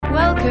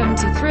Welcome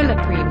to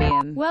Thriller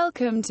Premium.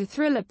 Welcome to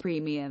Thriller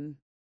Premium.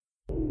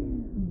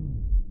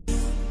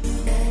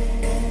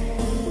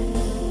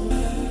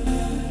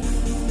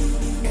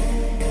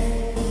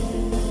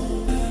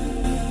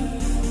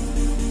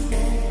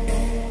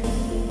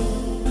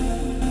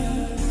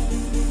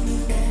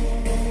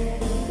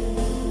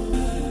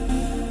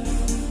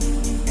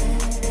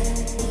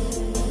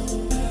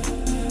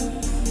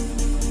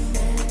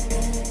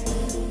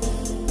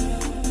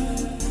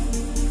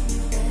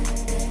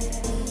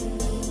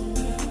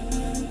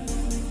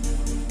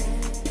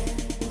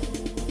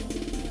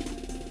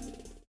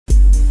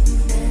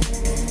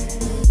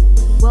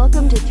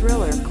 Welcome to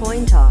Thriller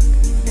Coin Talk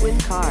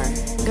with Car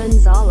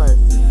Gonzalez,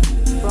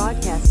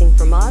 broadcasting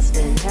from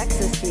Austin,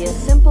 Texas via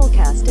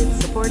Simplecast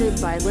and supported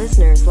by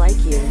listeners like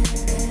you.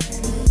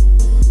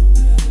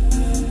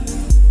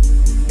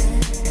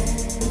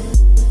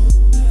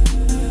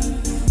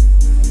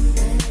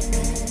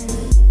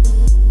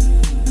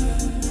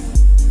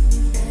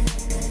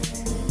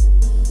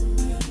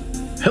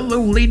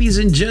 Hello, ladies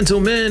and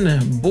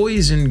gentlemen,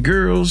 boys and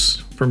girls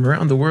from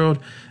around the world.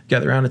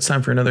 Gather around. It's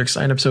time for another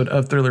exciting episode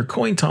of Thriller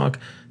Coin Talk.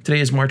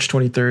 Today is March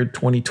 23rd,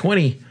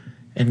 2020.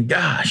 And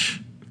gosh,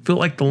 feel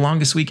like the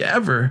longest week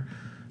ever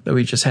that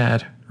we just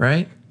had,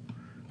 right?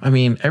 I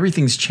mean,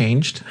 everything's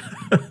changed.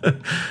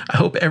 I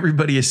hope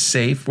everybody is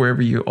safe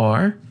wherever you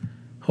are.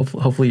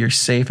 Hopefully you're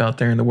safe out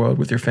there in the world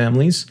with your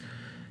families.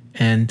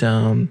 And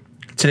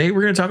today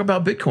we're going to talk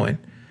about Bitcoin.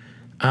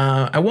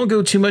 I won't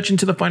go too much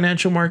into the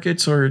financial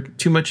markets or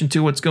too much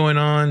into what's going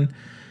on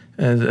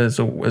as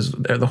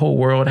the whole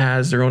world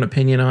has their own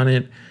opinion on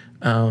it.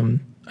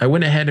 I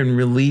went ahead and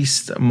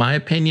released my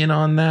opinion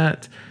on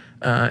that,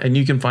 and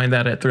you can find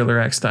that at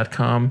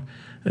thrillerx.com.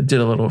 I did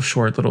a little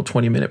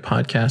 20-minute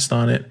podcast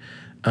on it.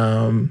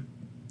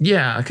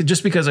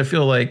 Just because I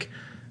feel like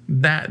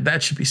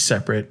that should be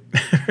separate.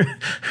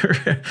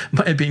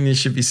 My opinion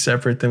should be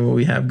separate than what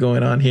we have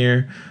going on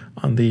here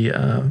on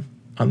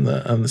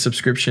the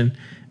subscription.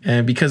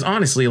 And because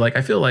honestly, like,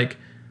 I feel like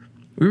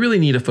we really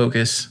need to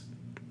focus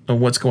on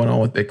what's going on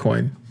with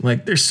Bitcoin.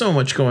 Like, there's so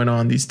much going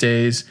on these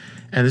days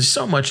and there's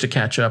so much to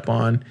catch up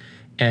on.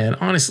 And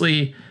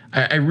honestly,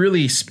 I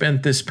really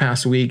spent this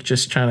past week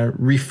just trying to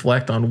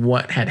reflect on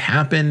what had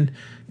happened,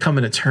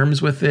 coming to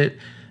terms with it,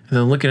 and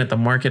then looking at the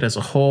market as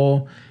a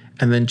whole,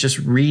 and then just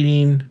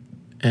reading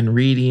and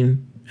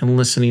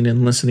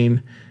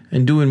listening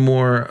and doing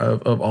more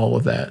of all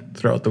of that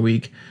throughout the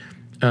week.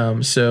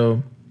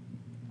 So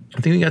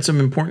I think we got some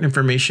important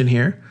information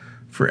here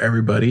for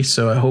everybody.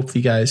 So I hope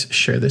you guys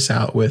share this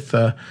out with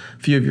a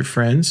few of your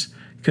friends,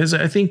 because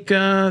I think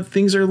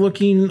things are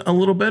looking a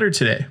little better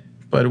today.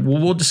 But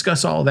we'll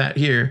discuss all that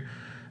here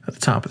at the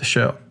top of the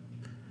show.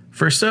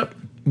 First up,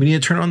 we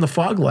need to turn on the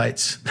fog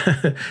lights.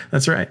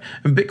 That's right.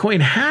 And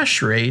Bitcoin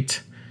hash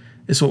rate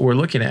is what we're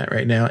looking at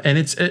right now. And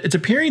it's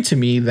appearing to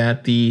me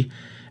that the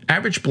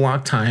average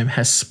block time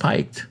has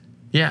spiked.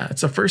 Yeah,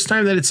 it's the first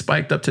time that it's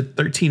spiked up to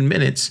 13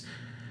 minutes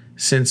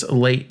since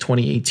late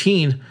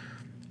 2018.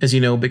 As you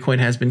know, Bitcoin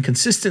has been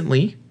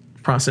consistently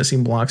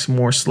processing blocks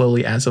more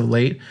slowly as of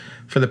late.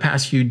 For the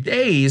past few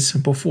days,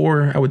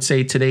 before I would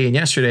say today and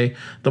yesterday,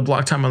 the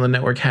block time on the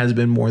network has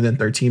been more than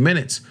 13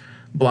 minutes.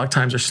 Block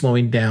times are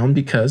slowing down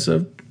because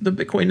of the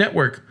Bitcoin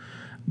network.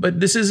 But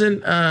this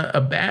isn't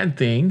a bad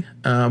thing,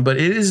 but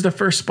it is the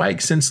first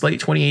spike since late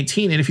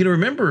 2018. And if you don't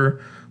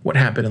remember what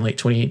happened in late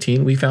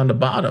 2018, we found a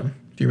bottom.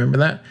 Do you remember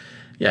that?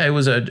 Yeah, it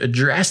was a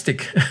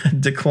drastic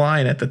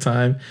decline at the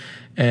time,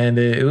 and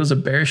it was a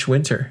bearish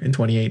winter in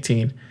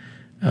 2018.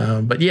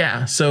 But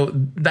yeah, so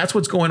that's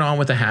what's going on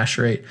with the hash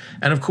rate.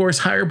 And of course,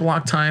 higher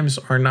block times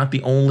are not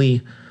the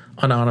only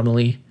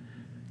anomaly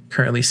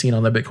currently seen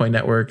on the Bitcoin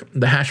network.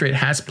 The hash rate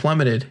has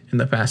plummeted in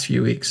the past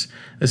few weeks.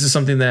 This is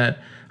something that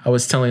I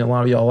was telling a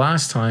lot of y'all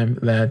last time,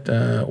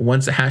 that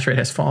once the hash rate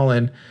has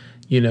fallen,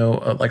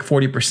 like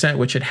 40%,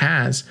 which it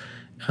has,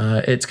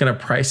 it's going to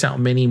price out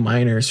many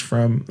miners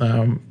from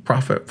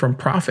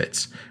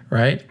profits,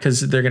 right?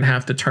 Because they're going to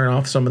have to turn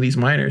off some of these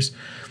miners.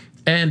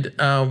 And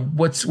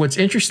what's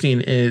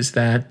interesting is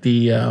that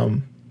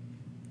the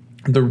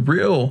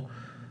real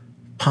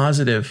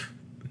positive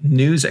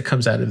news that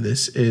comes out of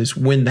this is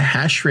when the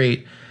hash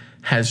rate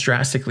has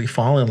drastically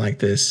fallen like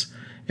this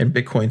in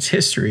Bitcoin's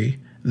history,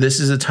 this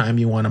is a time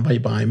you want to be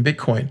buying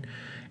Bitcoin.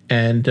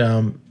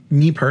 And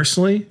me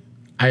personally,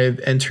 I have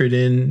entered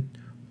in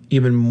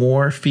even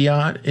more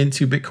fiat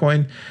into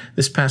Bitcoin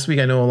this past week.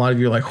 I know a lot of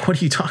you are like, what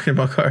are you talking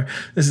about, Car?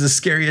 This is the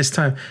scariest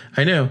time.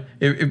 I know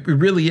it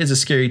really is a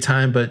scary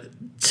time, but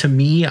to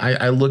me,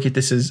 I look at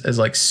this as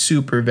like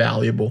super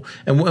valuable.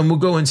 And we'll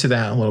go into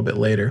that a little bit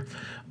later.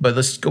 But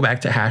let's go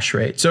back to hash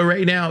rate. So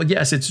right now,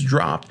 yes, it's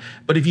dropped.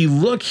 But if you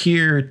look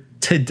here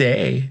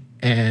today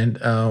and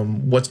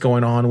what's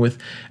going on with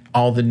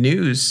all the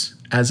news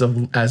as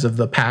of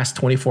the past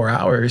 24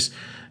 hours,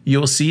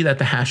 you'll see that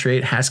the hash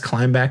rate has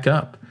climbed back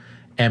up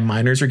and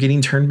miners are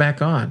getting turned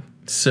back on.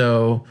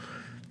 So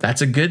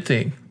that's a good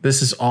thing.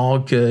 This is all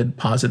good,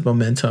 positive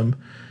momentum,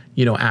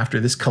 after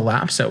this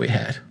collapse that we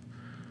had.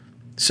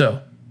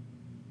 So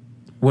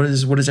what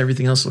does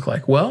everything else look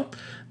like? Well,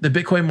 the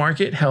Bitcoin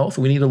market health,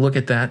 we need to look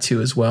at that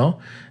too as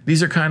well.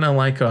 These are kind of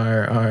like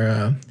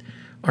our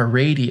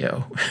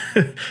radio,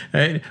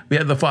 right? We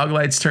have the fog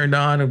lights turned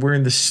on and we're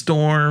in the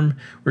storm.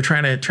 We're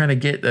trying to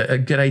get a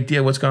good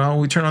idea what's going on.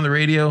 We turn on the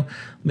radio,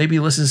 maybe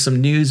listen to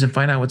some news and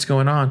find out what's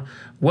going on.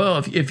 Well,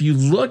 if you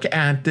look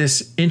at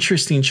this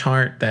interesting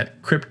chart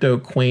that Crypto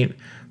Quaint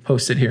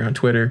posted here on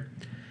Twitter,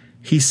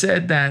 he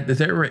said that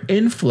there were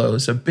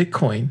inflows of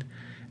Bitcoin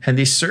and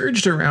they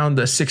surged around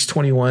the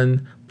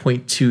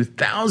 621.2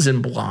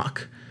 thousand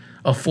block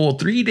a full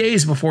 3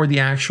 days before the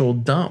actual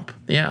dump.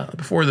 Yeah,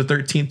 before the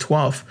 13th,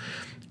 12th.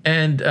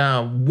 And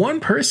one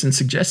person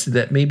suggested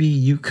that maybe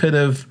you could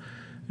have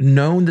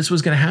known this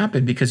was going to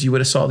happen because you would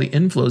have saw the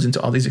inflows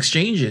into all these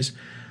exchanges.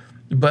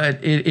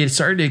 But it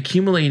started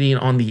accumulating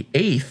on the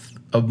 8th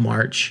of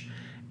March.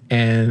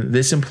 And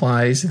this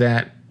implies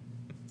that,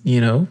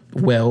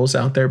 whales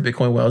out there,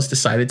 Bitcoin whales,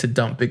 decided to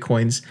dump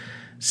Bitcoins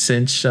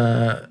since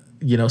the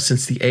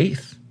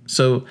 8th.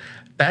 So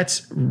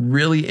that's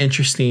really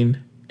interesting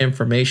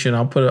information.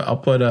 I'll put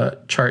a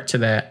chart to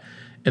that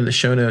in the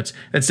show notes.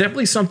 That's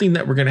definitely something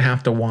that we're going to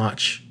have to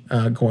watch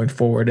going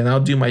forward. And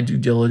I'll do my due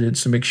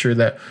diligence to make sure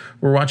that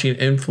we're watching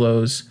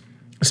inflows,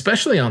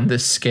 especially on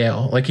this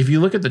scale. Like if you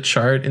look at the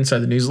chart inside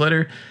the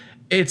newsletter,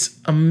 it's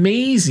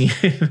amazing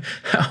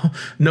how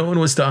no one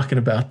was talking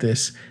about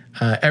this.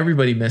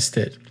 Everybody missed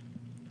it.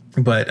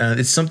 But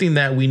it's something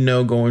that we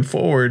know going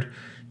forward,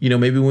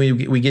 maybe when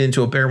we get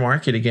into a bear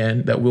market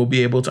again, that we'll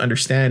be able to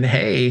understand,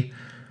 hey,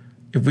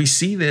 if we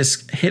see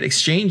this hit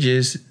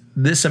exchanges,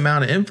 this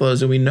amount of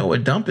inflows, and we know a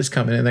dump is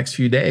coming in the next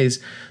few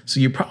days, so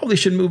you probably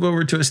should move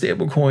over to a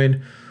stable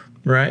coin,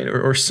 right?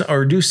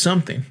 Or do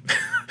something,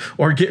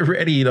 or get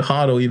ready to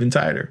hodl even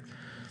tighter.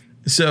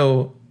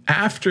 So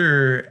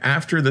after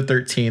the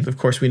 13th, of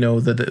course, we know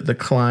that the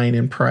decline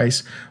in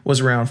price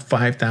was around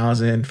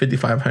 5,000,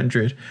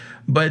 5,500,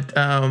 but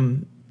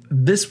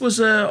this was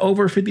a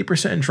over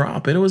 50%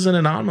 drop, and it was an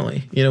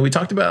anomaly. We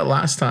talked about it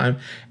last time,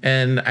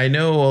 and I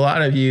know a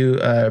lot of you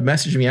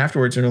messaged me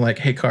afterwards and were like,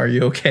 "Hey, Car, are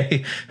you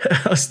okay?"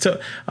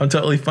 I'm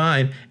totally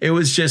fine. It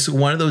was just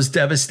one of those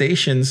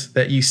devastations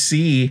that you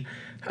see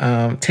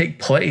take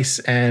place.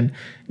 And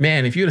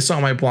man, if you would have saw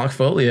my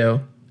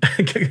Blockfolio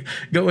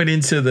going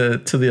into the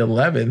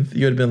 11th,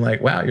 you would have been like,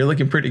 "Wow, you're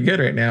looking pretty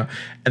good right now."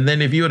 And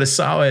then if you would have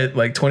saw it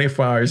like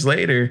 24 hours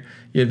later,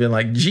 you'd have been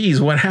like,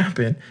 "Geez, what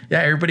happened?"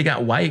 Yeah, everybody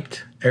got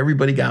wiped.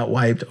 Everybody got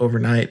wiped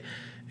overnight.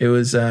 It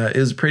was a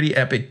pretty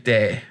epic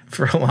day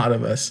for a lot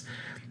of us.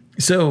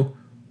 So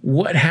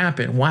what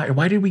happened?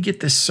 Why did we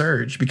get this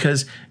surge?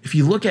 Because if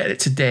you look at it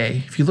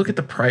today, if you look at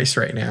the price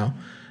right now,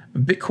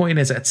 Bitcoin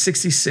is at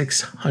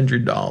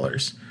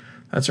 $6,600.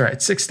 That's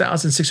right,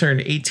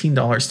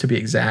 $6,618 to be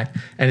exact,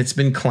 and it's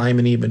been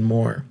climbing even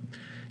more.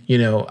 I'm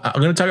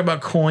going to talk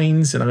about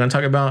coins, and I'm going to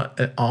talk about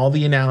all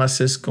the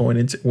analysis going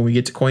into when we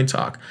get to Coin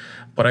Talk.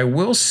 But I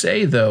will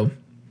say though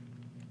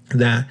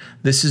that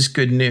this is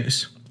good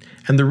news,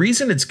 and the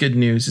reason it's good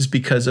news is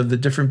because of the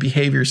different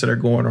behaviors that are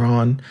going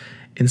on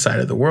inside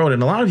of the world.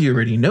 And a lot of you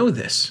already know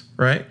this,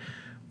 right?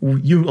 A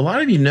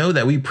lot of you know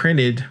that we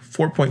printed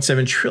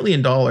 $4.7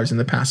 trillion in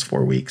the past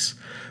 4 weeks.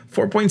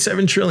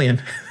 4.7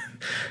 trillion.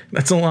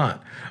 That's a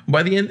lot.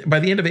 By the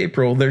end of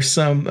April, there's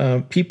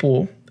some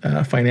people,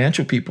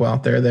 financial people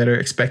out there that are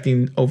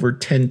expecting over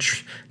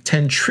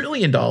 $10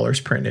 trillion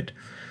printed.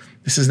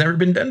 This has never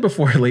been done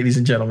before, ladies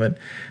and gentlemen.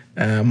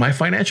 My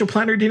financial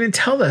planner didn't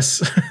tell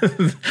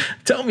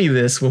me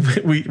this when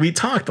we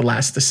talked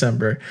last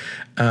December.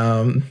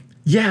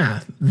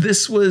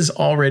 This was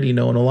already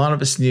known. A lot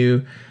of us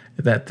knew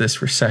that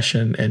this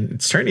recession, and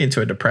it's turning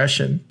into a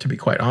depression, to be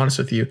quite honest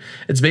with you.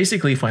 It's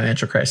basically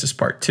financial crisis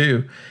part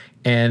 2.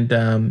 And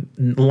a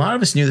lot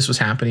of us knew this was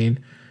happening.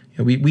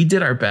 We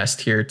did our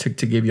best here to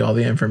give you all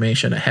the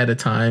information ahead of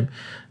time.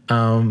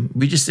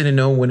 We just didn't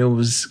know when it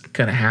was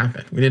going to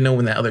happen. We didn't know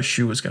when that other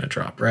shoe was going to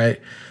drop,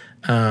 right?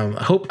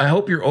 I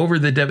hope you're over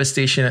the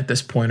devastation at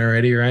this point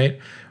already, right?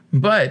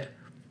 But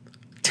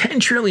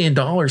 $10 trillion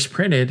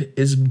printed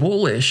is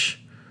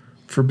bullish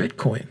for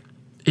Bitcoin.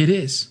 It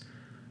is.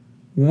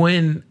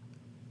 When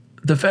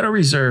the Federal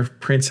Reserve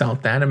prints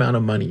out that amount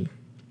of money,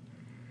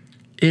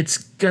 it's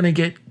going to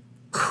get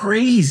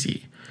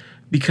crazy,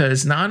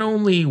 because not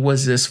only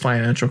was this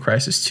financial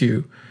crisis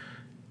too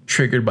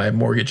triggered by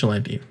mortgage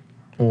lending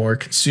or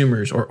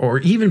consumers or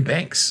even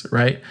banks,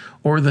 right?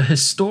 Or the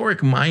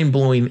historic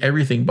mind-blowing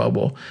everything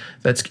bubble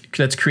that's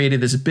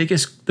created the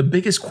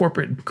biggest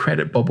corporate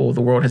credit bubble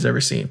the world has ever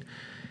seen.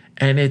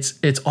 And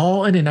it's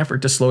all in an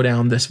effort to slow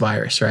down this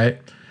virus, right?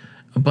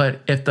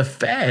 But if the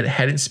Fed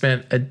hadn't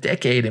spent a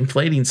decade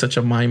inflating such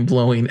a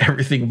mind-blowing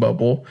everything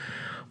bubble,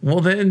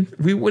 well, then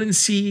we wouldn't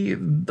see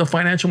the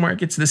financial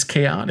markets this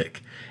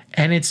chaotic.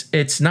 And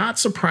it's not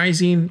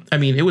surprising. I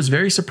mean, it was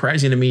very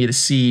surprising to me to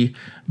see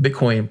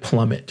Bitcoin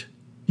plummet,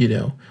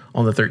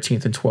 on the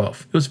 13th and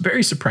 12th. It was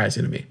very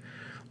surprising to me.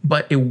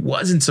 But it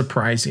wasn't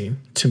surprising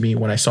to me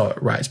when I saw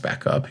it rise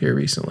back up here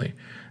recently.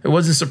 It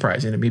wasn't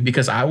surprising to me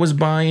because I was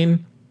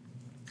buying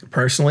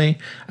personally,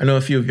 I know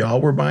a few of y'all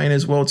were buying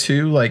as well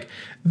too. Like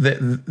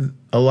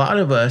a lot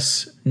of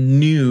us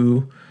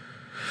knew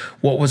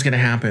what was going to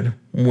happen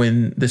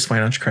when this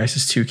financial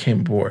crisis 2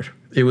 came aboard.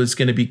 It was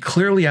going to be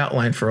clearly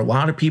outlined for a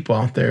lot of people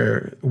out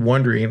there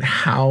wondering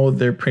how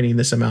they're printing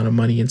this amount of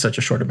money in such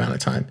a short amount of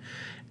time.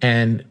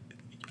 And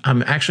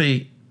I'm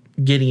actually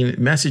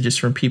getting messages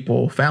from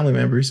people, family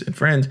members and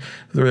friends.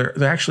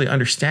 They're actually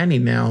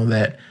understanding now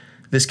that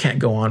this can't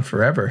go on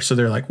forever. So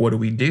they're like, what do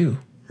we do?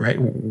 Right?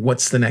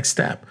 What's the next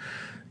step?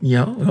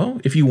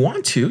 Well, if you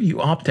want to, you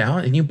opt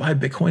out and you buy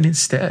Bitcoin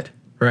instead,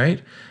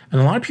 right?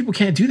 And a lot of people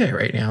can't do that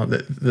right now.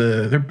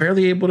 They're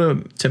barely able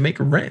to make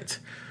rent,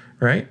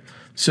 right?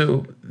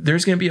 So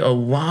there's going to be a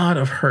lot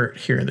of hurt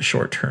here in the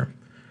short term.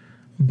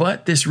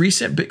 But this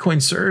recent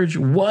Bitcoin surge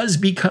was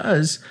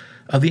because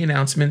of the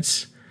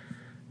announcements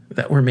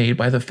that were made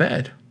by the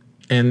Fed.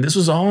 And this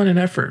was all in an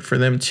effort for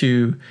them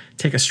to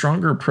take a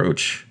stronger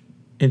approach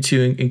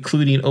into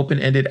including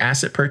open-ended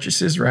asset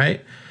purchases,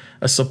 right?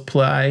 A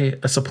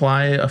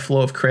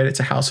flow of credit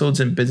to households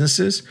and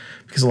businesses,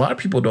 because a lot of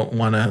people don't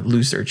want to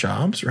lose their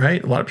jobs,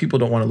 right? A lot of people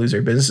don't want to lose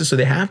their businesses, so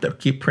they have to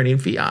keep printing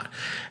fiat.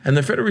 And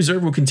the Federal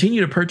Reserve will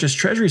continue to purchase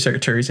Treasury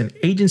secretaries and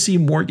agency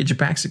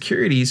mortgage-backed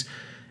securities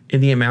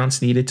in the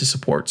amounts needed to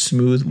support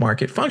smooth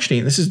market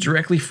functioning. This is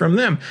directly from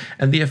them.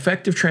 And the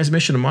effective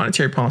transmission of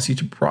monetary policy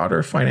to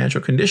broader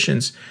financial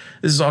conditions.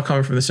 This is all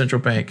coming from the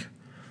central bank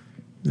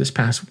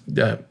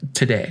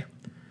today.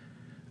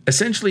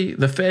 Essentially,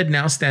 the Fed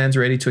now stands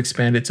ready to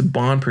expand its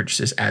bond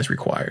purchases as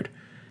required.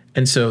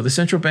 And so the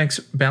central bank's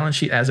balance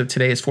sheet as of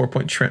today is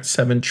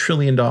 $4.7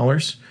 trillion,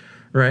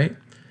 right?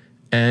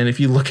 And if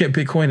you look at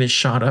Bitcoin, it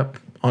shot up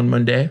on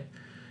Monday.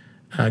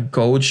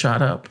 Gold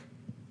shot up.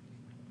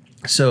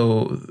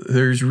 So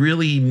there's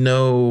really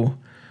no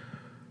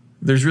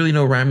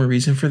rhyme or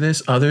reason for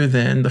this other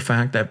than the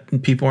fact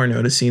that people are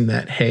noticing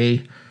that,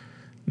 hey,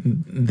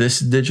 this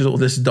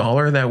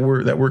dollar that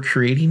we're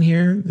creating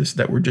here,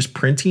 that we're just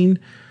printing,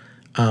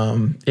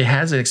 it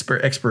has an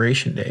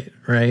expiration date,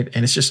 right?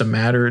 And it's just a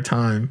matter of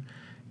time,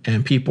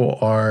 and people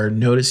are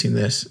noticing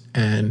this.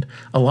 And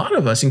a lot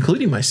of us,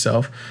 including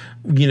myself,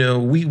 we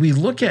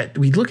look at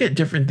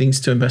different things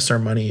to invest our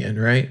money in,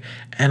 right?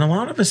 And a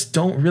lot of us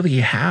don't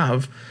really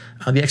have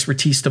the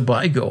expertise to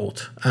buy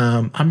gold.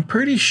 I'm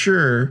pretty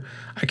sure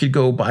I could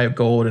go buy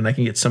gold and I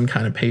can get some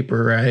kind of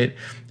paper, right?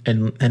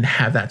 And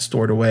have that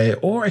stored away,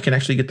 or I can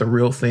actually get the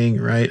real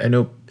thing, right? I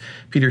know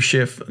Peter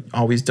Schiff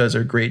always does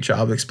a great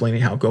job of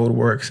explaining how gold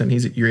works, and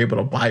you're able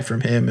to buy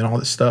from him and all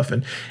this stuff,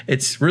 and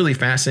it's really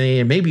fascinating.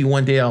 And maybe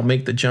one day I'll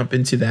make the jump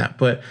into that.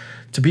 But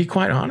to be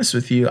quite honest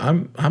with you,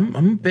 I'm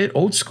a bit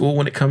old school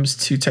when it comes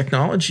to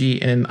technology,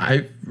 and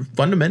I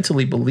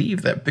fundamentally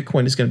believe that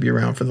Bitcoin is going to be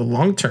around for the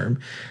long term.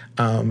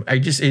 I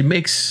just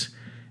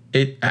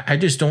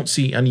don't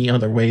see any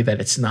other way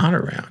that it's not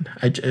around.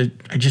 I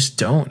just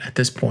don't at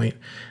this point.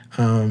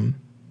 And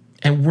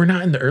we're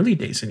not in the early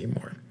days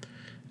anymore.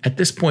 At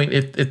this point,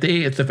 if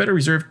the Federal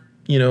Reserve,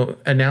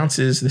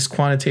 announces this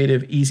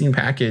quantitative easing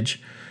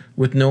package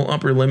with no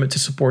upper limit to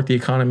support the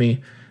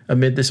economy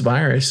amid this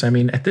virus, I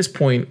mean, at this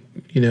point,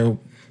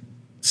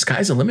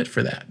 sky's the limit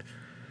for that.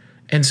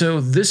 And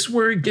so this is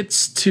where it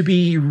gets to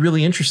be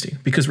really interesting,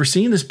 because we're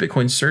seeing this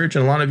Bitcoin surge,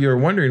 and a lot of you are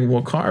wondering,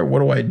 well, Car, what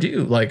do I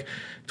do? Like,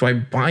 do I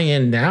buy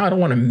in now? I don't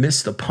want to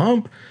miss the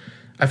pump.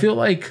 I feel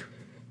like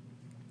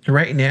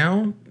right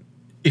now,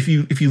 if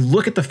you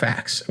look at the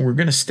facts, and we're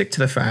going to stick to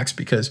the facts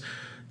because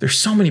there's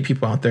so many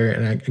people out there,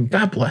 and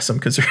God bless them,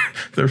 because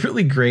they're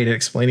really great at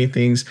explaining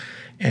things.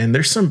 And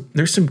there's some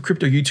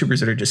crypto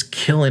YouTubers that are just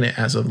killing it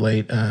as of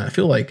late. I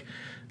feel like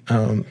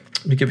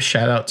let me give a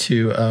shout out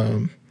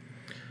to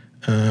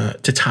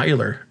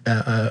Tyler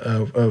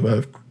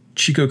of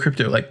Chico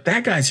Crypto. Like,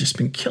 that guy's just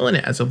been killing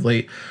it as of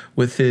late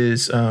with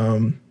his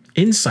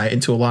insight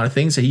into a lot of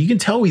things that you can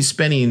tell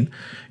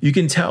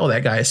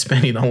that guy is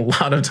spending a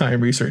lot of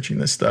time researching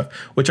this stuff,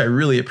 which I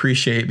really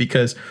appreciate,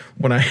 because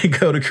when I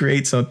go to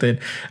create something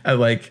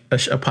like a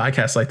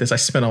podcast like this, I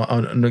spend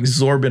an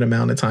exorbitant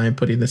amount of time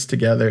putting this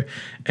together.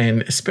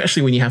 And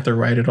especially when you have to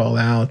write it all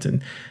out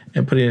and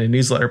put it in a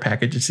newsletter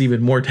package, it's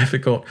even more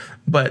difficult.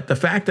 But the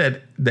fact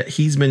that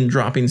he's been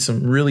dropping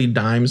some really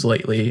dimes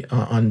lately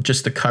on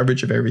just the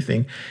coverage of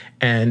everything.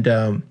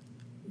 And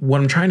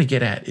what I'm trying to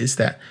get at is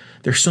that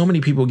there's so many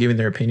people giving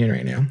their opinion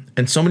right now,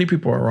 and so many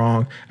people are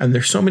wrong. And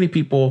there's so many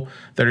people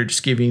that are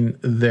just giving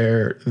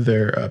their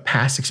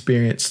past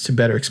experience to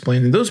better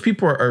explain. And those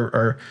people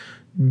are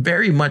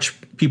very much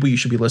people you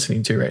should be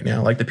listening to right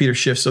now, like the Peter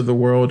Schiffs of the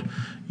world.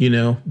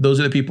 Those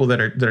are the people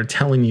that are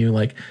telling you,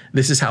 like,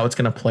 this is how it's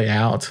going to play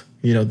out.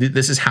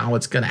 This is how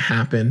it's going to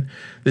happen.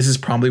 This is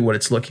probably what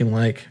it's looking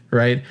like,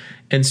 right?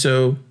 And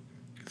so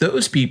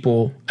those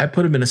people, I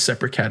put them in a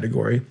separate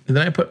category, and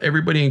then I put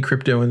everybody in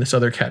crypto in this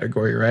other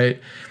category, right?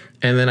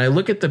 And then I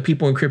look at the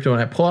people in crypto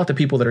and I pull out the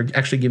people that are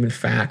actually giving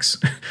facts,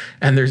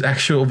 and there's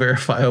actual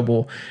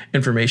verifiable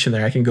information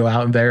there. I can go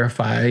out and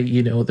verify,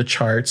 the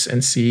charts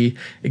and see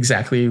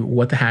exactly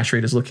what the hash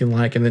rate is looking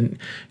like, and then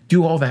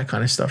do all that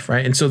kind of stuff,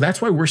 right? And so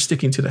that's why we're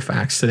sticking to the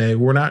facts today.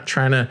 We're not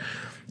trying to,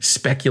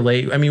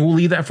 speculate. I mean, we'll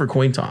leave that for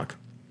Coin Talk.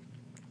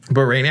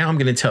 But right now, I'm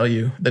going to tell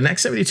you the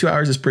next 72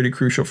 hours is pretty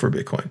crucial for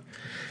Bitcoin.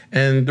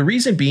 And the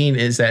reason being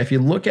is that if you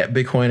look at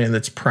Bitcoin and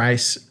its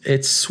price,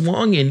 it's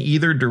swung in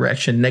either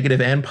direction,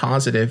 negative and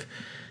positive,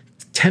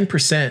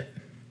 10%,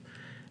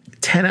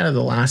 10 out of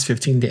the last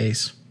 15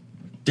 days.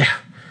 Yeah,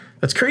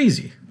 that's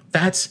crazy.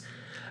 That's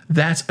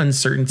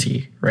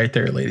uncertainty right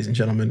there, ladies and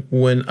gentlemen.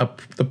 When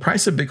the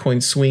price of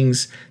Bitcoin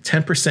swings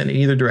 10% in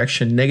either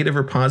direction, negative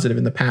or positive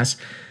in the past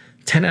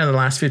 10 out of the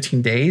last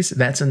 15 days,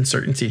 that's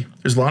uncertainty.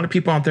 There's a lot of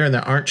people out there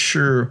that aren't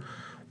sure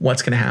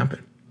what's going to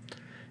happen.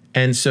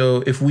 And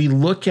so if we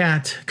look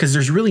at, because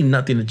there's really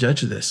nothing to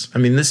judge this. I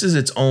mean, this is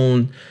its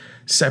own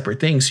separate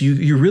thing. So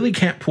you really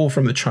can't pull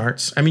from the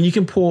charts. I mean, you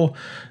can pull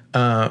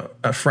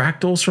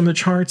fractals from the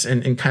charts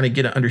and kind of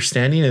get an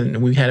understanding.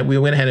 And we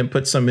went ahead and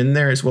put some in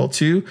there as well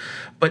too.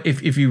 But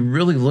if you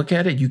really look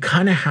at it, you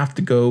kind of have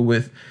to go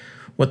with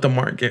what the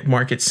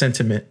market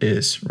sentiment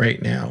is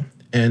right now.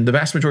 And the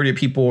vast majority of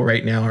people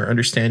right now are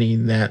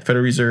understanding that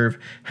Federal Reserve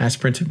has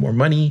printed more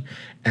money,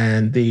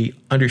 and they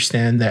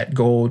understand that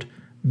gold,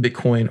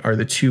 Bitcoin are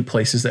the two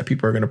places that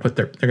people are going to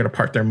they're going to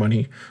park their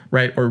money,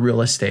 right? Or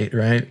real estate,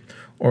 right?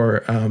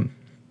 Or,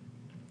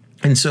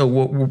 and so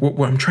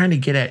what I'm trying to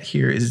get at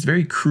here is it's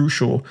very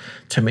crucial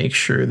to make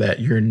sure that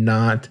you're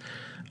not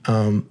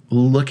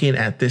looking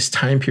at this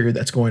time period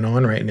that's going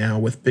on right now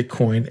with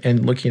Bitcoin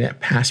and looking at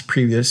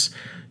previous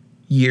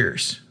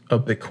years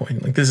of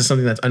Bitcoin. Like, this is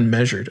something that's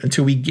unmeasured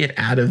until we get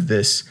out of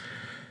this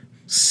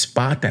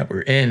spot that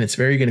we're in. It's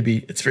going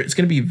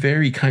to be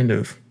very kind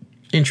of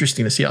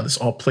interesting to see how this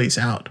all plays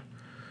out.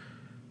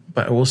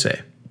 But I will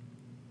say,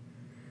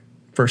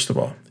 first of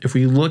all, if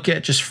we look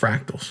at just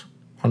fractals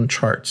on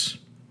charts,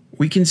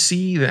 we can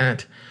see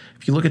that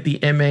if you look at the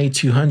MA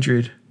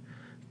 200,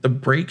 the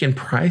break in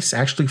price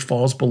actually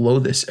falls below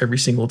this every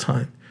single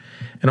time.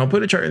 And I'll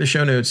put a chart in the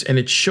show notes, and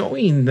it's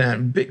showing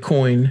that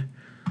Bitcoin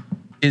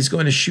is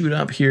going to shoot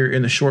up here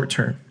in the short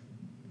term.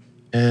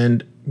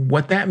 And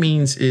what that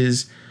means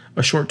is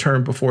a short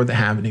term before the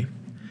halving.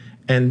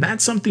 And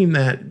that's something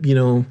that,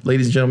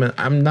 ladies and gentlemen,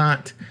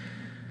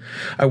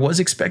 I was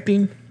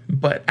expecting,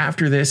 but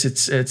after this,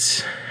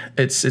 it's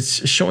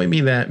showing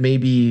me that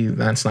maybe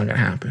that's not going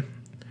to happen.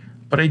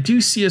 But I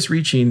do see us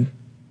reaching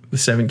the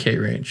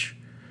 7K range,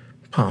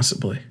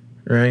 possibly,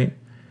 right?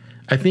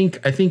 I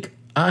think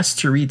us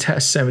to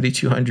retest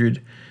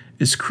 7,200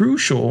 is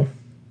crucial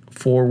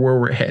for where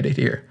we're headed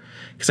here.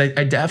 Because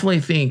I definitely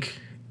think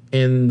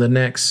in the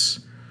next,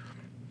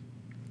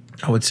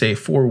 I would say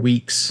 4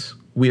 weeks,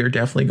 we are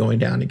definitely going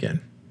down again.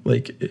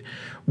 Like,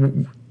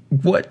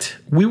 what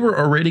we were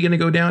already going to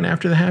go down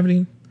after the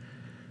halving.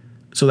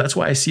 So that's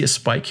why I see a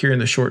spike here in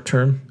the short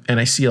term. And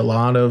I see a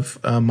lot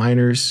of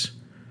miners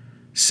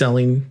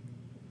selling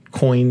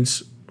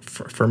coins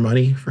for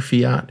money, for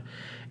fiat.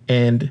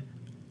 And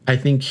I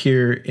think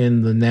here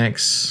in the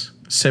next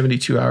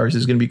 72 hours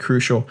is going to be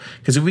crucial.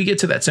 Because if we get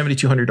to that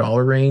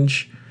 $7,200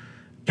 range,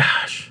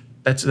 gosh,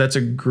 that's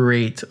a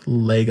great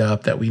leg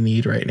up that we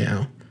need right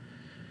now.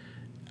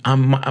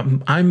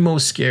 I'm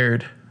most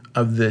scared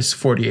of this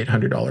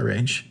 $4,800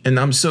 range. And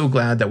I'm so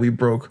glad that we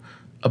broke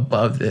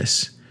above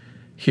this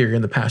here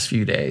in the past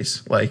few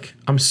days. Like,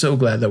 I'm so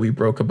glad that we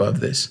broke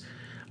above this.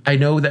 I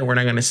know that we're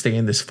not going to stay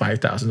in this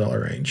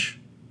 $5,000 range,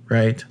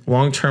 right?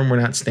 Long term, we're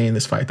not staying in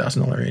this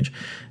 $5,000 range.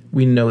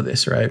 We know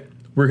this, right?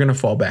 We're going to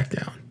fall back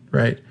down,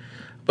 right?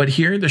 But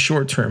here in the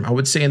short term, I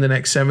would say in the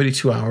next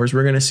 72 hours,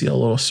 we're going to see a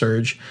little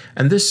surge.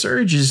 And this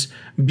surge is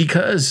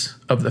because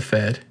of the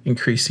Fed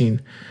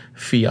increasing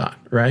fiat,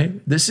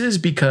 right? This is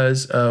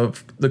because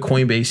of the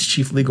Coinbase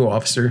chief legal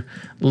officer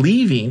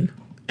leaving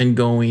and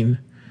going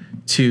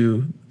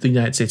to the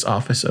United States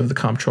Office of the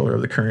Comptroller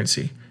of the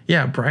Currency.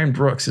 Yeah, Brian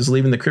Brooks is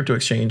leaving the crypto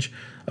exchange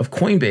of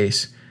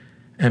Coinbase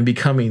and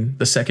becoming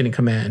the second in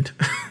command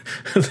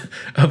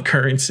of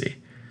currency.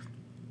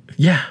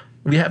 Yeah,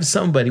 we have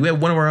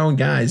one of our own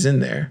guys in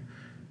there,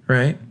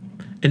 right?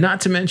 And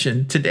not to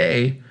mention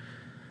today,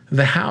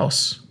 the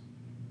House,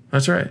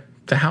 that's right,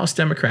 the House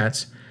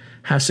Democrats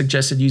have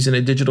suggested using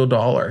a digital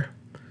dollar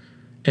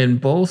in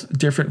both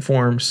different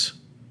forms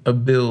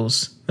of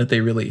bills that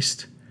they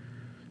released.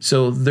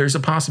 So there's a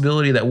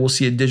possibility that we'll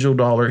see a digital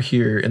dollar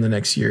here in the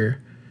next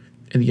year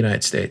in the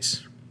United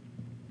States.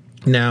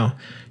 Now,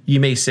 you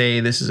may say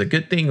this is a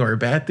good thing or a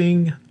bad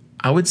thing.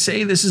 I would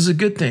say this is a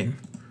good thing.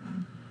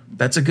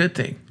 That's a good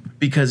thing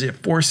because it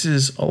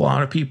forces a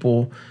lot of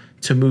people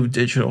to move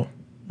digital,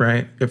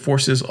 right? It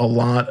forces a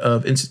lot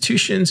of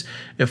institutions.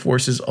 It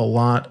forces a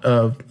lot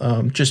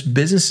of just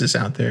businesses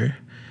out there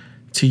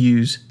to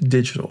use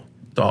digital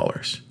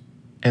dollars.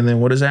 And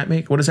then what does that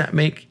make? What does that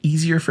make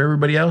easier for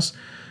everybody else?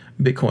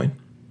 Bitcoin.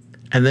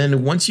 And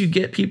then once you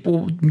get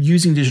people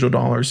using digital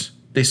dollars,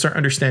 they start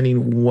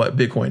understanding what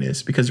Bitcoin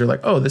is because they're like,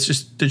 oh, that's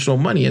just digital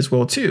money as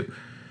well too.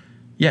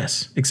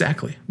 Yes,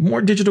 exactly.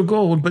 More digital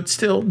gold, but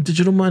still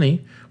digital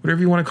money, whatever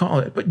you want to call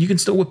it. But you can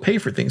still pay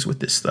for things with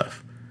this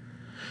stuff.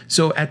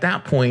 So at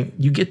that point,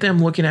 you get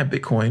them looking at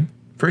Bitcoin.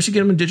 First, you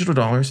get them in digital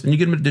dollars, then you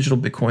get them in digital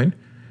Bitcoin,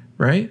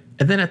 right?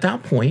 And then at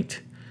that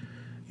point,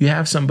 you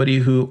have somebody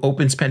who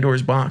opens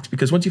Pandora's box,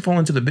 because once you fall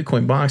into the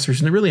Bitcoin box,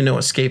 there's really no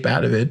escape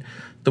out of it.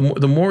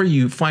 The more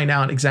you find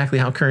out exactly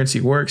how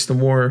currency works, the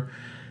more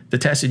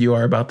detested you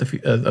are about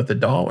the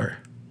dollar.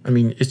 I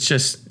mean, it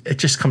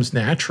just comes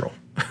natural,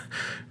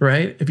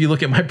 right? If you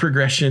look at my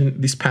progression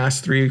these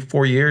past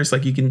 3-4 years,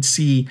 like, you can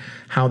see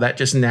how that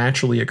just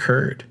naturally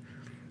occurred.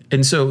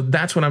 And so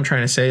that's what I'm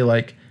trying to say.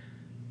 Like,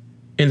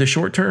 in the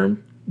short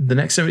term, the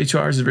next 72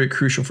 hours is very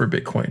crucial for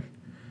Bitcoin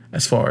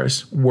as far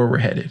as where we're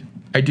headed.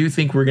 I do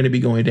think we're going to be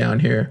going down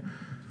here.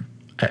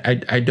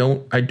 I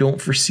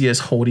don't foresee us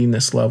holding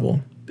this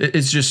level.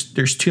 It's just,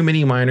 there's too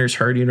many miners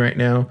hurting right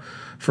now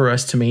for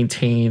us to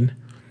maintain,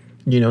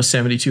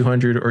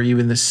 $7,200 or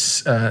even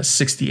this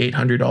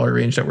 $6,800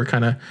 range that we're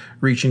kind of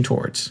reaching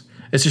towards.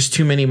 It's just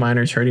too many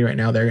miners hurting right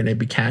now. They're going to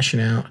be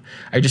cashing out.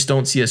 I just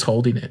don't see us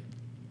holding it.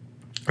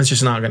 It's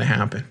just not going to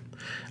happen.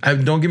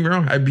 Don't get me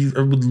wrong. I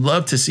would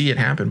love to see it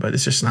happen, but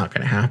it's just not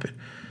going to happen.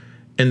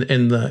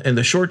 In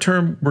the short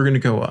term, we're going to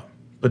go up,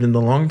 but in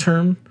the long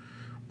term,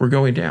 we're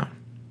going down.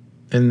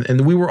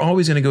 And we were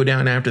always going to go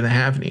down after the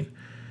halving.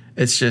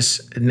 It's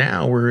just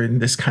now we're in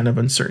this kind of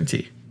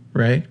uncertainty,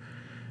 right?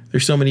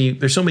 There's so many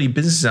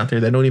businesses out there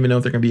that don't even know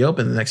if they're going to be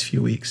open in the next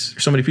few weeks.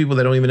 There's so many people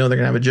that don't even know they're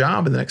going to have a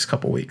job in the next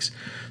couple of weeks.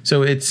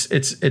 So it's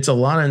a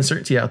lot of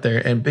uncertainty out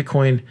there. And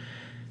Bitcoin,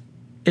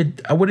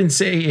 I wouldn't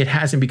say it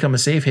hasn't become a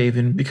safe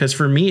haven, because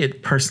for me,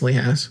 it personally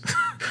has.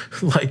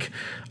 Like,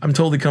 I'm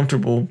totally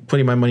comfortable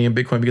putting my money in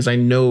Bitcoin because I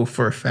know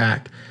for a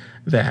fact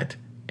that,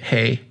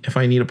 hey, if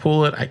I need to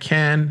pull it, I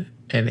can.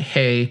 And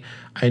hey,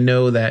 I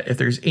know that if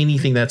there's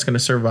anything that's going to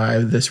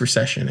survive this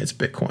recession, it's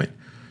Bitcoin,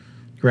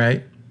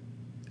 right?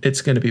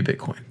 It's going to be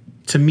Bitcoin.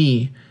 To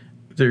me,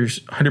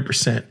 there's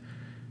 100%.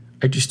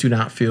 I just do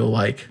not feel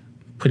like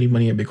putting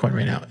money in Bitcoin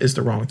right now is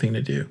the wrong thing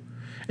to do.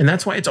 And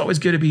that's why it's always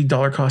good to be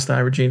dollar cost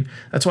averaging.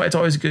 That's why it's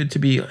always good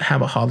to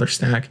have a hodler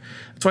stack.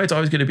 That's why it's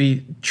always good to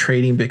be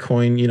trading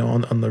Bitcoin,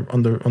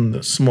 on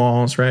the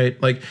smalls,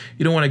 right? Like,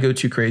 you don't want to go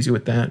too crazy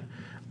with that.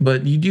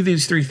 But you do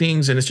these three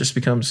things and it just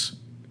becomes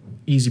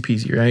easy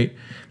peasy, right?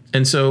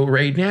 And so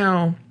right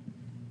now,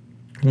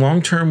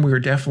 long term, we are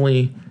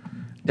definitely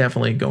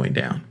going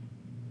down.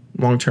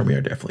 Long term, we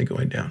are definitely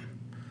going down.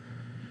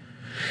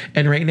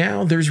 And right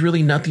now, there's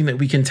really nothing that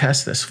we can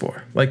test this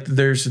for. Like,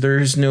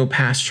 there's no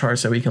past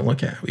charts that we can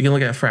look at. We can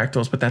look at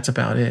fractals, but that's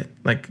about it.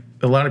 Like,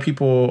 a lot of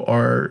people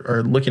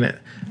are looking at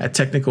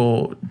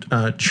technical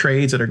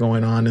trades that are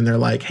going on, and they're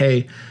like,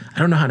 hey, I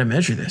don't know how to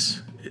measure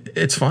this.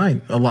 It's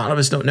fine. A lot of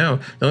us don't know.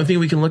 The only thing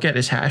we can look at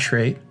is hash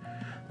rate,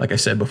 like I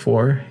said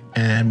before,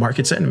 and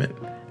market sentiment.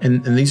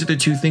 And these are the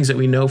two things that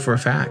we know for a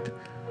fact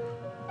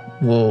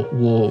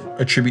will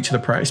attribute to the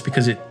price,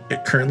 because it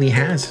currently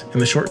has in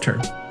the short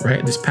term,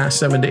 right? This past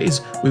 7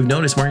 days, we've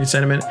noticed market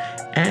sentiment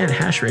and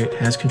hash rate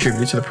has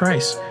contributed to the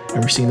price.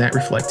 And we're seeing that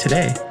reflect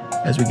today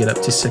as we get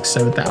up to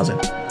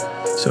 7,000.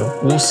 So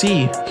we'll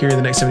see here in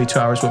the next 72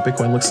 hours what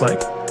Bitcoin looks like.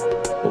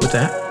 But with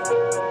that,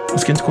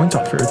 let's get into Coin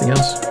Talk for everything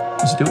else.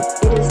 Let's do it.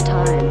 It is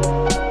time.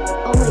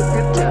 Only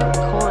crypto,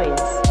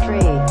 coins,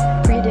 trade,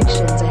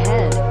 predictions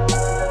ahead.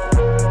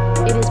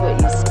 It is what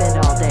you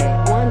spend all day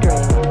wondering,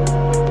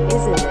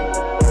 isn't it?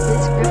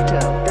 This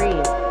crypto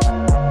dream.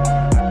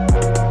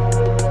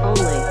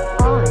 Only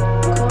on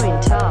Coin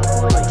Talk,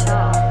 Coin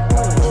Talk,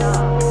 Coin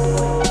Talk,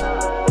 Coin Talk.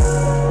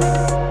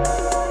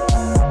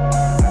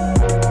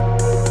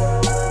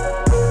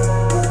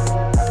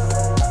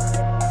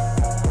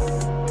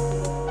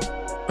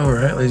 All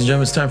right, ladies and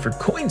gentlemen, it's time for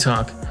Coin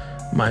Talk.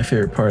 My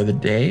favorite part of the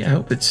day. I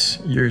hope it's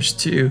yours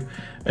too.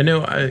 I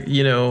know,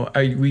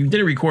 we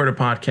didn't record a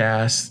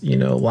podcast,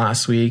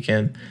 last week,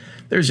 and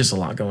there's just a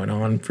lot going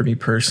on for me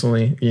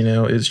personally.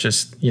 It's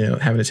just,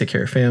 having to take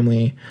care of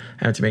family,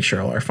 having to make sure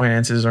all our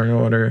finances are in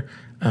order,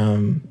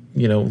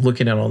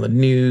 looking at all the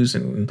news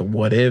and the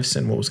what ifs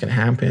and what was going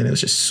to happen.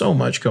 There's just so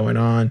much going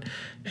on.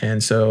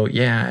 And so,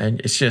 yeah, and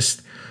it's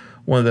just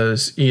one of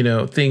those,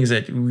 things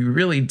that we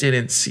really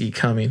didn't see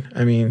coming.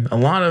 I mean, a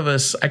lot of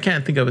us, I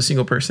can't think of a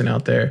single person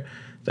out there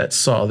that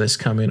saw this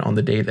coming on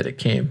the day that it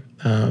came.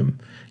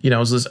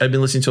 I've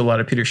been listening to a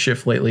lot of Peter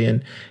Schiff lately,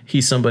 and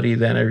he's somebody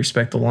that I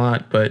respect a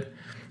lot. But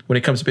when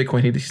it comes to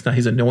Bitcoin,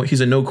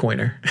 he's a no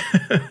coiner,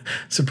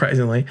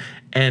 surprisingly.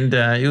 And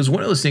it was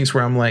one of those things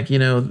where I'm like,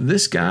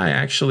 this guy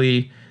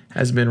actually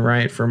has been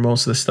right for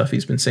most of the stuff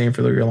he's been saying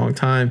for a very long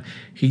time.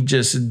 He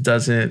just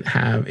doesn't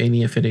have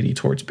any affinity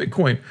towards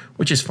Bitcoin,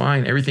 which is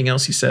fine. Everything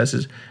else he says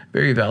is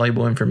very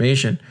valuable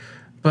information.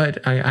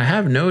 But I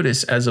have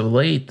noticed as of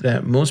late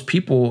that most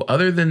people,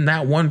 other than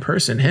that one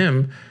person,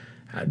 him,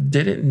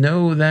 didn't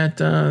know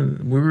that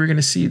we were going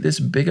to see this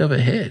big of a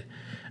hit.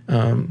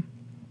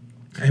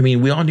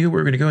 We all knew we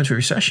were going to go into a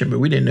recession, but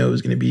we didn't know it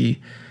was going to be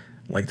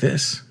like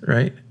this,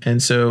 right?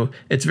 And so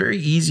it's very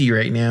easy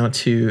right now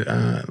to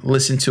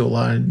listen to a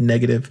lot of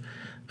negative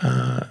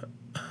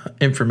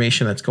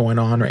information that's going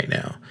on right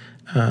now.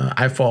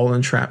 I've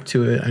fallen trapped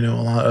to it. I know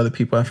a lot of other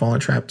people have fallen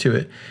trapped to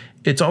it.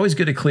 It's always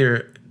good to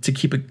to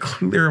keep a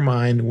clear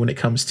mind when it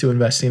comes to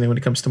investing and when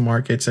it comes to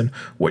markets and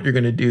what you're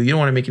going to do. You don't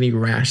want to make any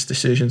rash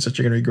decisions that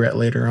you're going to regret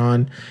later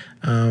on.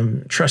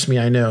 Trust me,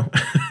 I know.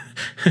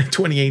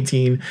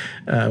 2018,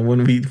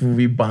 when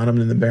we bottomed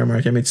in the bear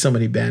market, I made so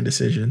many bad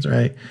decisions,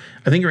 right?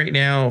 I think right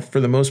now, for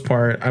the most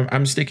part,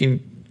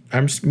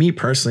 me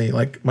personally,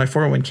 like my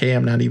 401k,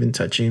 I'm not even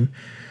touching,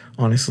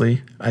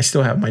 honestly. I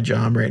still have my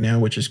job right now,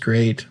 which is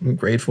great. I'm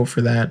grateful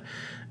for that.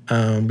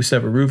 We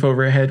still have a roof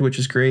over our head, which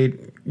is great.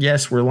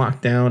 Yes, we're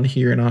locked down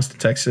here in Austin,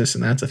 Texas,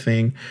 and that's a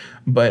thing.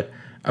 But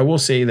I will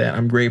say that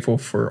I'm grateful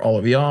for all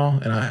of y'all,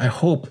 and I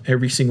hope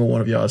every single one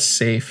of y'all is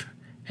safe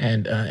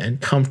and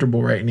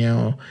comfortable right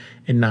now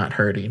and not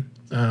hurting.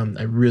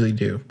 I really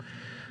do.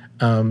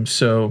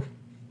 So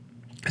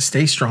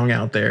stay strong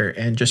out there,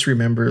 and just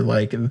remember,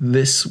 like,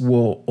 this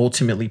will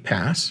ultimately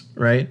pass,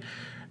 right?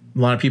 A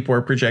lot of people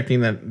are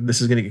projecting that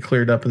this is going to get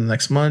cleared up in the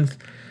next month.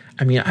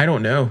 I mean, I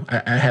don't know.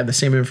 I have the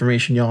same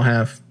information y'all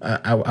have.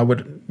 I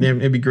would.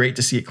 It'd be great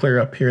to see it clear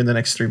up here in the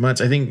next 3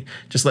 months. I think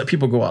just let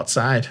people go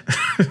outside,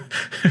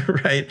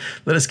 right?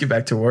 Let us get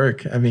back to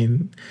work. I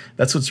mean,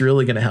 that's what's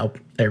really going to help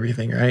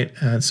everything, right?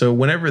 So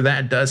whenever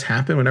that does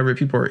happen, whenever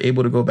people are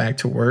able to go back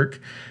to work,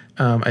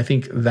 I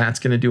think that's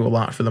going to do a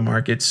lot for the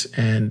markets.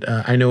 And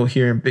I know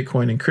here in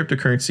Bitcoin and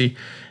cryptocurrency,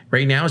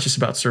 right now it's just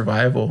about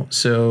survival.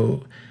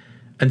 So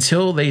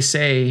until they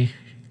say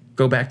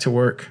go back to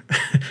work,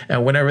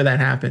 and whenever that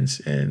happens,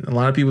 and a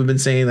lot of people have been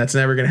saying that's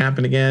never going to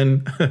happen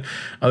again.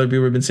 Other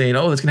people have been saying,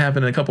 oh, that's going to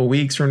happen in a couple of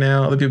weeks from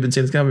now. Other people have been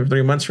saying it's going to happen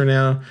 3 months from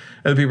now.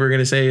 Other people are going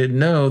to say,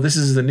 no, this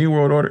is the new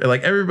world order.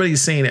 Like, everybody's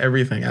saying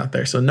everything out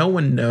there, so no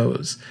one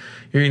knows.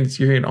 You're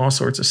hearing all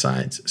sorts of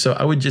sides. So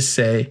I would just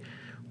say,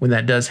 when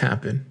that does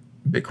happen,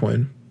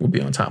 Bitcoin will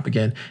be on top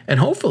again, and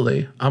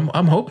hopefully, I'm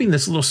hoping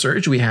this little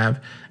surge we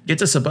have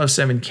gets us above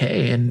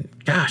 7K. And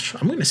gosh,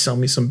 I'm going to sell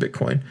me some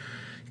Bitcoin,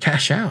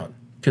 cash out.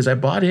 Because I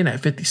bought in at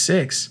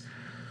 56,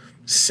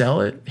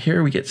 sell it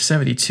here, we get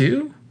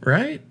 72,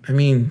 right? I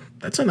mean,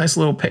 that's a nice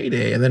little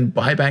payday, and then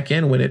buy back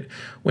in when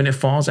it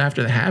falls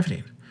after the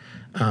halving.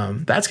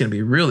 That's going to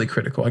be really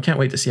critical. I can't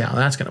wait to see how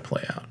that's going to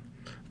play out.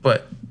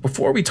 But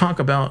before we talk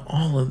about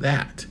all of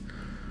that,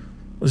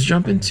 let's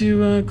jump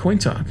into Coin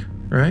Talk,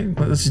 right?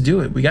 Let's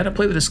do it. We got to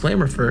play the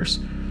disclaimer first,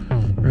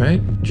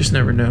 right? Just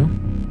never know.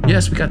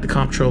 Yes, we got the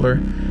comptroller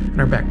in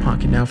our back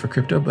pocket now for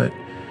crypto, but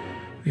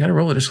we got to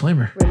roll a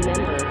disclaimer.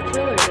 Remember,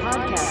 Thriller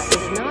Podcast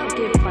does not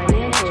give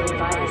financial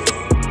advice. He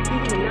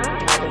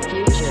cannot tell the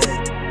future,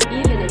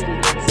 even if he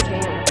thinks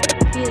can.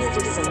 He is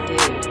just some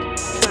dude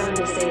trying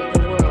to save the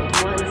world one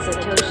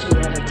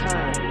Satoshi at a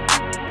time.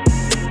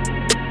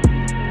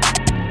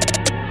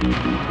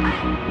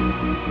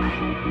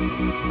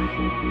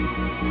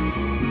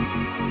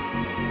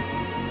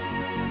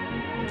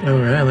 All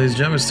right, ladies and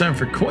gentlemen, it's time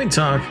for Coin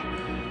Talk.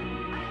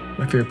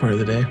 My favorite part of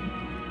the day.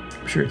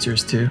 I'm sure it's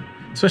yours too.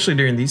 Especially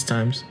during these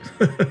times.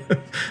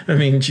 I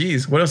mean,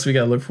 geez, what else we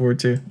got to look forward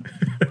to?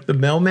 The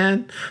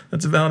mailman?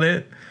 That's about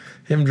it.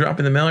 Him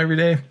dropping the mail every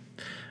day.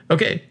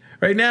 Okay,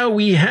 right now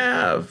we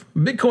have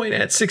Bitcoin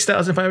at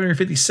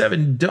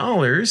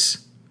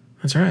 $6,557.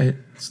 That's right.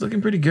 It's looking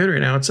pretty good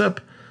right now. It's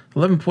up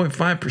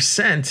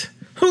 11.5%.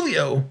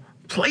 Julio,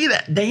 play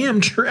that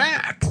damn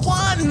track.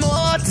 One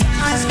more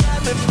time,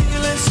 got me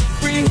feeling so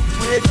free.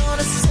 We're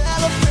gonna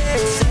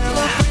celebrate.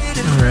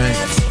 All right.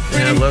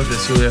 Yeah, I love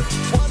this, Julio.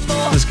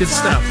 This is good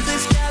stuff.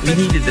 We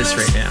needed this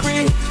right now.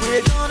 Yeah.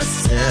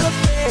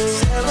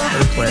 Let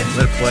it play.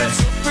 Let it play.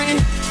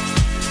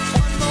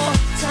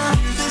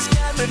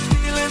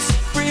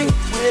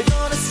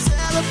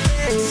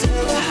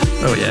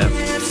 Oh, yeah.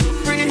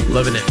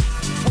 Loving it.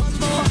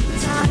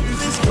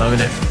 Loving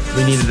it.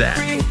 We needed that.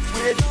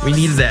 We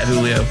needed that,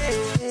 Julio.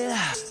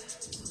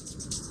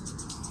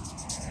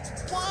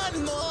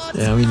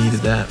 Yeah, we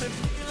needed that.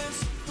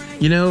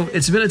 You know,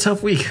 it's been a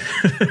tough week.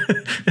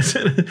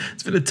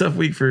 It's been a tough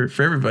week for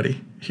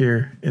everybody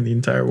here in the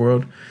entire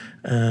world.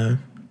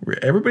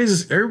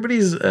 Everybody's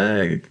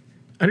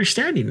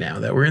understanding now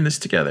that we're in this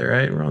together,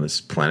 right? We're on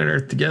this planet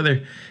Earth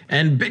together,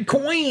 and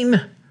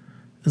Bitcoin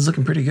is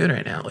looking pretty good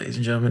right now, ladies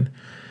and gentlemen.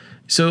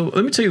 So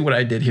let me tell you what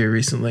I did here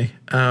recently.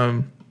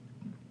 I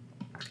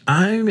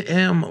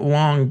am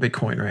long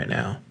Bitcoin right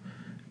now,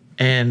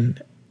 and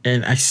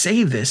I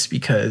say this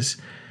because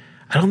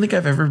I don't think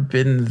I've ever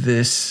been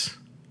this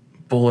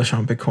bullish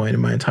on Bitcoin in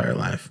my entire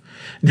life.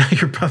 Now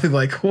you're probably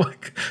like,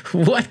 what,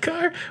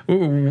 Car?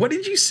 What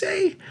did you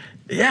say?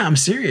 Yeah, I'm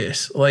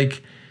serious.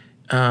 Like,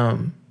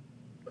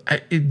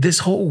 this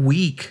whole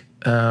week,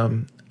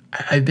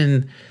 I've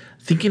been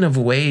thinking of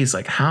ways,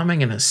 like, how am I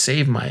going to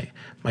save my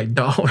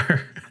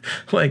dollar?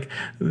 Like,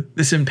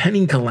 this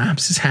impending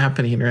collapse is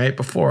happening right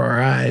before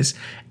our eyes,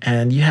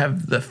 and you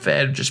have the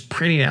Fed just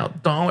printing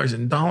out dollars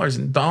and dollars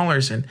and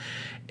dollars, and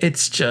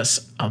it's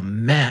just a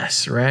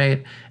mess,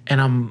 right? And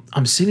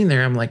I'm sitting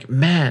there, I'm like,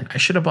 man, I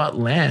should have bought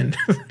land.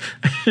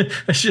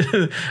 I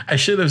should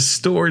have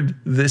stored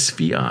this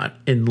fiat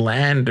in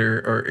land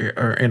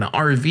or in an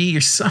RV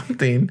or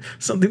something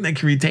that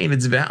can retain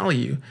its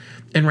value.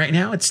 And right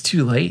now it's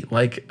too late.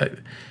 Like,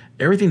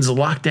 everything's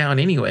locked down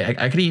anyway.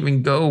 I could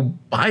even go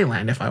buy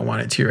land if I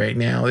wanted to right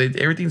now.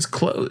 Everything's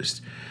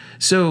closed.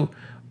 So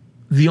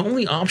the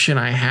only option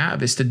I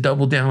have is to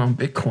double down on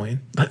Bitcoin.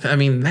 I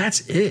mean,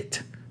 that's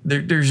it.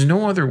 There's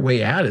no other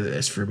way out of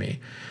this for me,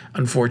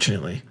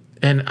 unfortunately.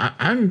 And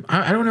I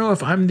don't know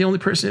if I'm the only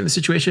person in the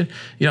situation.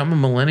 You know, I'm a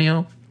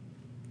millennial,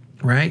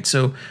 right?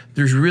 So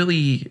there's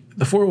really,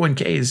 the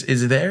 401k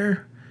is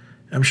there.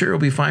 I'm sure it'll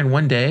be fine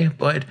one day,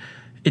 but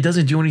it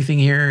doesn't do anything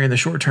here in the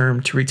short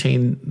term to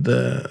retain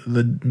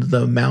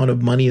the amount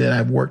of money that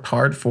I've worked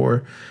hard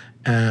for.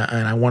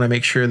 And I want to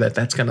make sure that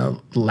that's going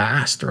to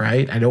last,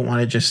 right? I don't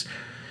want to just,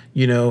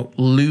 you know,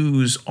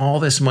 lose all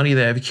this money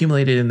that I've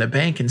accumulated in the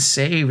bank and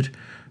saved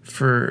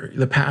for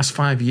the past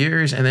 5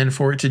 years, and then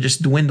for it to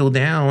just dwindle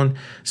down,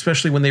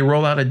 especially when they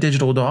roll out a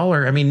digital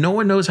dollar. I mean, no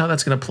one knows how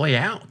that's going to play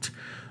out.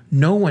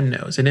 No one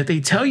knows. And if they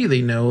tell you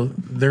they know,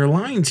 they're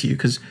lying to you,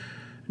 because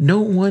no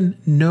one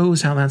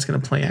knows how that's going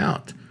to play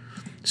out.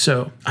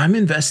 So I'm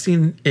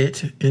investing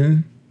it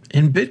in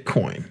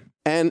Bitcoin.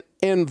 And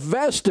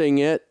investing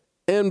it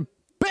in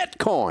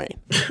Bitcoin.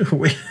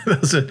 Wait,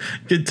 that was a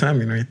good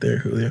timing right there,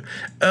 Julio.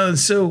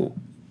 So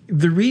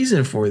the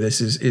reason for this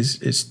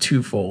is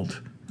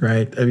twofold,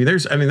 right? I mean,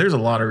 there's a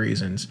lot of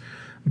reasons,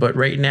 but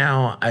right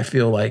now I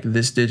feel like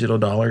this digital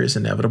dollar is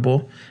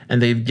inevitable,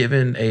 and they've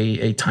given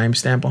a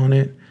timestamp on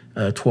it.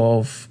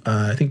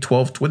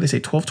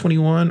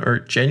 12/21 or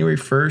January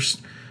 1st,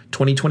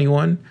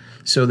 2021.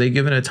 So they've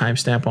given a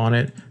timestamp on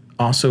it.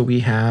 Also, we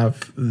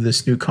have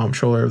this new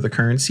comptroller of the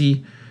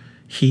currency.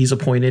 He's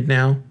appointed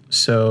now.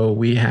 So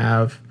we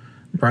have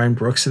Brian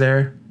Brooks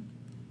there,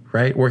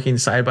 right? Working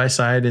side by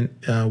side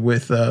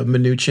with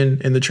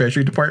Mnuchin in the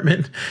Treasury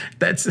Department.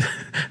 That's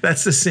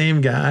the same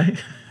guy.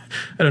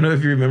 I don't know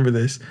if you remember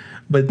this,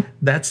 but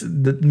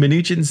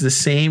Mnuchin's the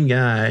same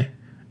guy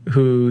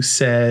who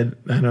said,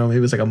 I don't know, it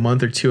was like a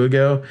month or two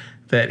ago,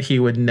 that he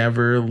would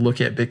never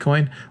look at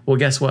Bitcoin. Well,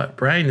 guess what?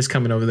 Brian is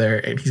coming over there,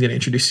 and he's going to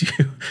introduce you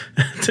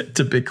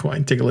to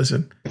Bitcoin. Take a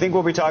listen. You think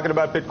we'll be talking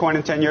about Bitcoin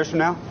in 10 years from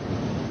now?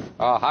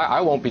 I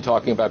won't be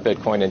talking about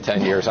Bitcoin in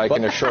 10 years. I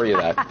can assure you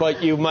that.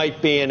 But you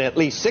might be in at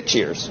least 6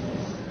 years.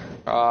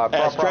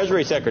 As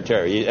Treasury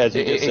Secretary, as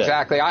you just said.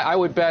 Exactly. I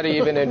would bet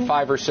even in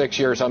 5 or 6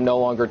 years, I'm no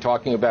longer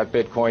talking about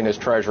Bitcoin as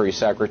Treasury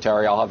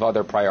Secretary. I'll have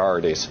other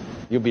priorities.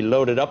 You'll be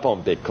loaded up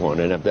on Bitcoin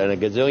and a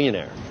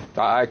gazillionaire.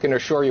 I can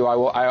assure you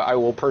I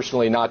will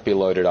personally not be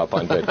loaded up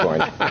on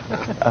Bitcoin.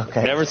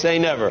 Okay. Never say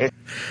never.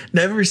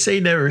 Never say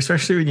never,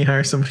 especially when you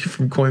hire somebody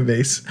from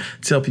Coinbase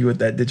to help you with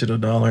that digital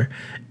dollar.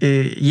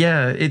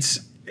 This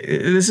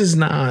is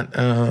not,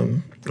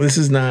 I'm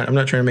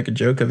not trying to make a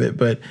joke of it,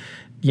 but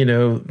you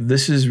know,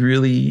 this is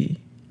really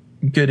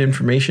good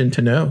information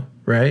to know,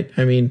 right?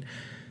 I mean,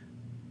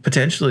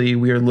 potentially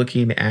we are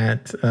looking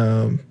at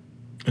a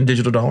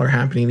digital dollar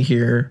happening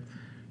here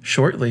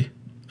shortly,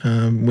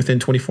 within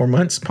 24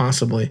 months,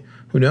 possibly.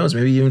 Who knows?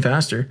 Maybe even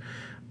faster.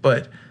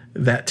 But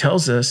that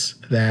tells us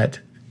that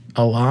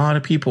a lot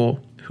of people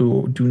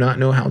who do not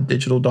know how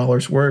digital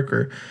dollars work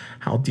or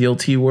how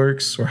DLT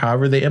works or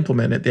however they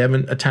implement it, they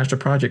haven't attached a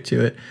project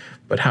to it,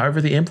 but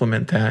however they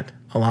implement that,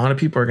 a lot of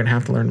people are going to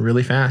have to learn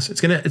really fast.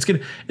 It's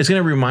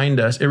gonna remind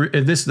us.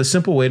 The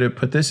simple way to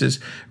put this is,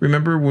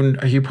 remember when,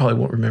 you probably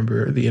won't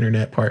remember the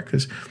internet part,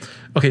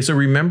 so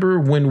remember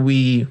when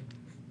we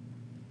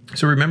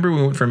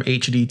went from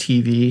HD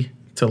TV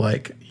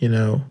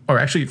to or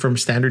actually from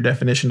standard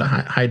definition to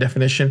high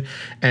definition,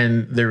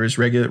 and there was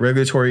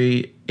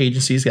regulatory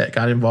agencies that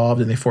got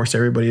involved, and they forced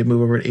everybody to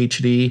move over to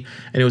HD,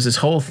 and it was this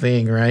whole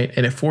thing, right?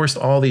 And it forced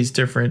all these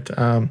different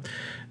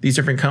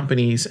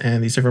companies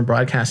and these different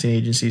broadcasting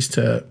agencies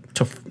to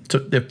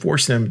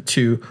force them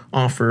to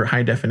offer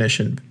high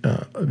definition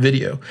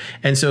video.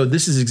 And so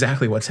this is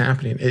exactly what's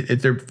happening.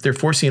 They're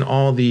forcing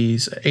all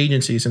these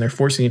agencies, and they're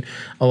forcing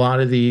a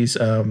lot of these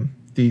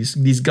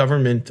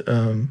government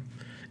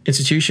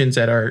institutions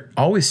that are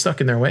always stuck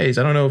in their ways.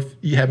 I don't know if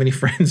you have any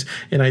friends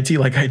in IT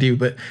like I do,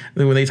 but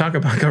when they talk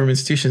about government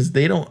institutions,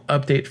 they don't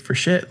update for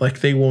shit.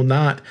 Like, they will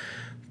not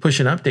push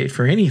an update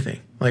for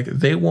anything. Like,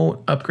 they won't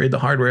upgrade the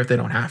hardware if they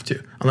don't have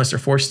to, unless they're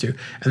forced to.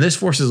 And this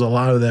forces a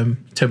lot of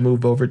them to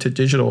move over to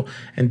digital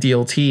and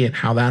DLT, and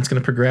how that's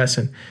going to progress.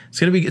 And it's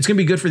going to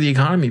be good for the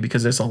economy,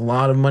 because there's a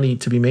lot of money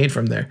to be made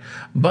from there.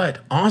 But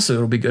also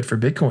it'll be good for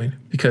Bitcoin,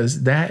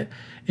 because that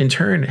in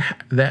turn,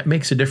 that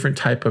makes a different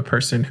type of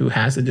person who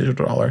has the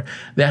digital dollar.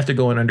 They have to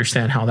go and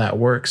understand how that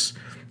works,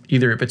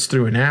 either if it's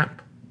through an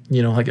app,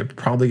 like it's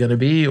probably going to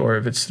be, or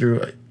if it's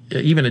through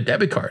even a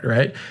debit card,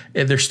 right?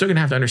 They're still going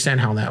to have to understand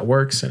how that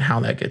works and how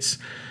that gets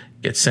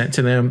sent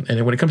to them.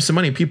 And when it comes to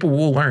money, people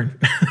will learn.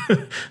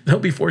 They'll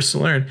be forced to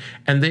learn.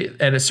 And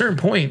at a certain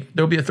point,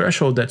 there'll be a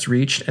threshold that's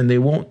reached, and they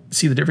won't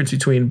see the difference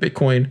between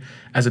Bitcoin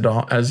as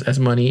as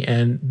money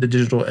and the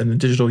digital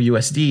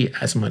USD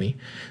as money.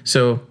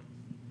 So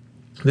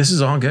this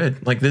is all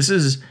good. Like, this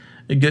is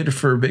good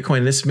for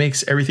Bitcoin. This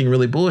makes everything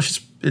really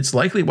bullish. It's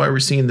likely why we're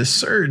seeing this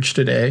surge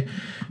today.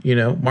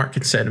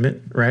 Market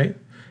sentiment, right?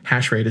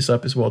 Hash rate is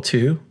up as well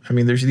too. I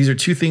mean, these are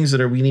two things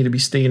that we need to be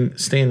staying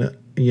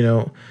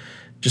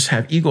just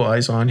have eagle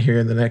eyes on here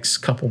in the next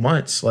couple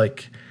months.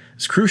 Like,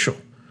 it's crucial.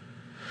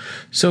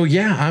 So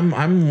yeah,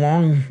 I'm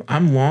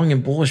long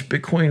and bullish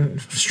Bitcoin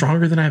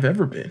stronger than I've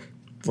ever been.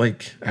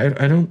 Like, I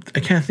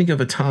can't think of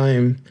a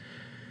time.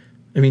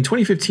 I mean,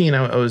 2015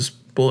 I was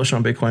bullish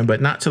on Bitcoin,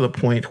 but not to the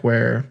point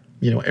where,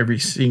 you know, every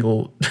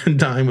single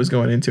dime was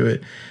going into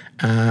it.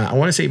 I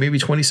want to say maybe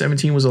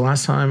 2017 was the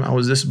last time I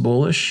was this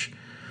bullish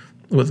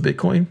with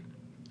Bitcoin.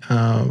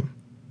 I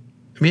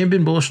mean, I've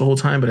been bullish the whole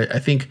time, but I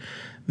think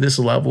this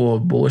level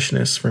of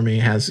bullishness for me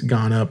has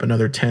gone up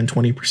another 10,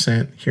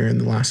 20% here in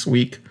the last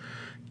week.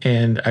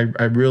 And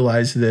I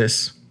realized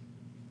this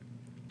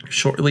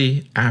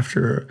shortly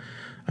after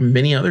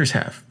many others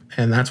have.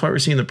 And that's why we're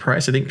seeing the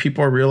price. I think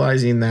people are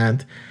realizing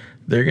that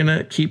they're going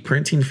to keep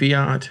printing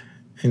fiat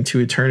into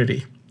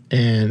eternity.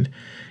 And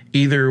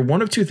either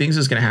one of two things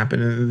is going to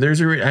happen. And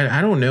I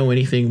don't know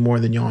anything more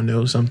than y'all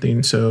know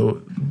something.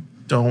 So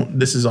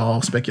this is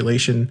all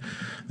speculation.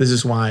 This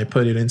is why I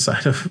put it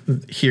inside of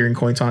here in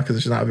Coin Talk, because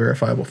it's not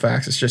verifiable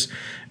facts. It's just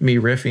me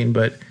riffing.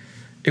 But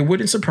it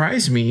wouldn't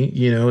surprise me,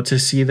 you know, to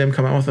see them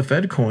come out with a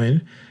Fed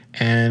coin,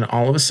 and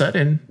all of a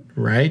sudden,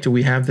 right,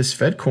 we have this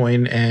Fed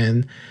coin,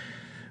 and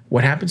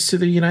what happens to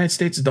the United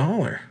States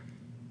dollar?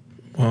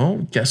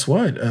 Well, guess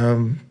what?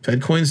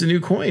 Fed coin's the new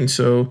coin.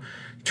 So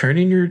turn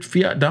in your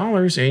fiat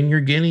dollars and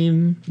you're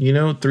getting, you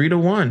know,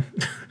 3-to-1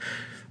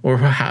 or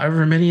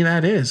however many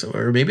that is.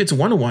 Or maybe it's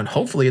 1-to-1.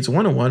 Hopefully it's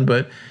 1-to-1,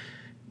 but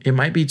it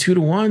might be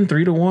 2-to-1,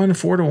 3-to-1,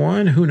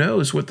 4-to-1. Who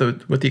knows what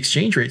the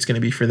exchange rate's going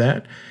to be for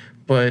that.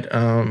 But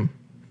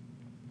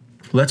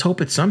let's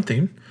hope it's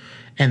something.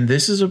 And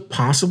this is a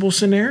possible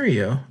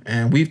scenario.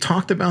 And we've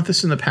talked about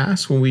this in the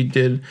past when we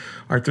did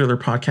our Thriller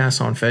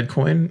podcast on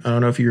FedCoin. I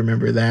don't know if you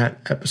remember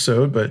that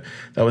episode, but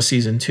that was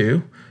season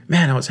 2.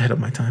 Man, I was ahead of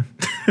my time.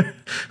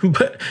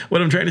 But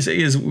what I'm trying to say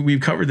is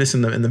we've covered this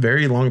in the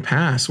very long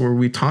past, where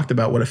we talked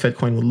about what a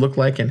FedCoin would look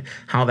like and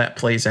how that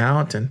plays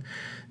out. And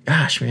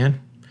gosh,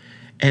 man.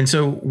 And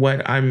so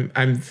what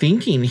I'm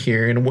thinking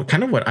here, and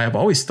what I've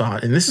always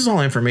thought, and this is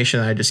all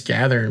information that I just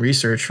gather and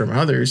research from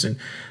others. And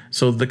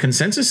so the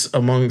consensus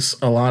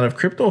amongst a lot of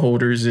crypto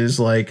holders is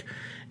like,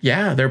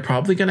 yeah, they're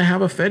probably going to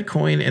have a Fed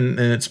coin, and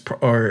it's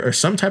or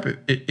some type of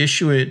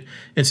issuant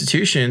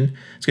institution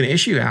is going to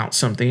issue out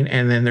something,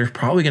 and then there's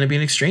probably going to be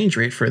an exchange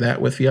rate for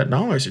that with fiat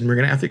dollars, and we're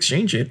going to have to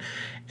exchange it.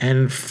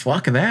 And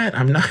fuck that,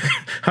 I'm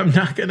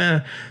not going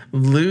to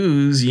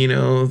lose, you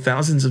know,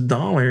 thousands of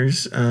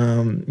dollars,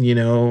 you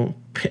know,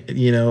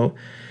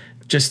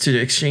 just to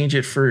exchange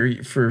it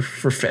for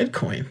Fed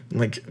coin.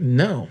 Like,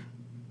 no.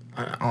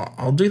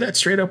 I'll do that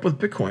straight up with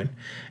Bitcoin.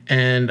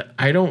 And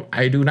I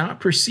do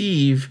not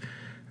perceive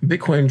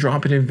Bitcoin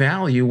dropping in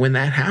value when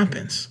that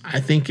happens. I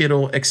think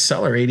it'll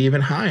accelerate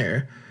even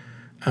higher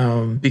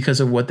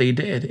because of what they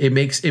did. It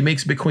makes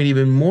Bitcoin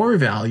even more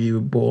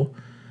valuable,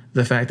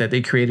 the fact that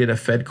they created a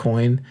Fed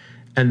coin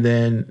and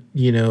then,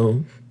 you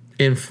know,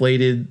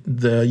 inflated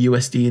the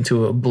USD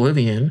into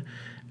oblivion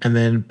and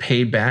then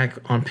paid back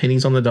on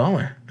pennies on the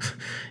dollar.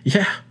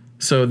 Yeah.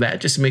 So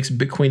that just makes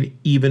Bitcoin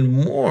even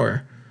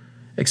more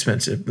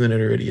expensive than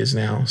it already is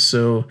now.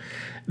 So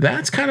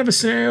that's kind of a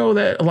scenario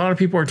that a lot of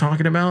people are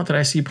talking about, that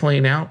I see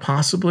playing out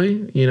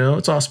possibly. You know,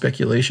 it's all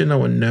speculation. No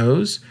one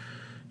knows.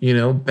 You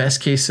know,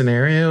 best case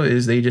scenario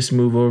is they just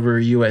move over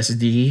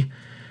USD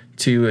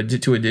to a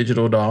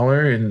digital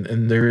dollar,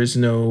 and there is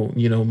no,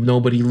 you know,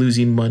 nobody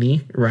losing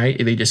money, right?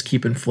 They just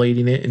keep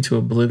inflating it into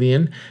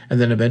oblivion,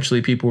 and then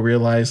eventually people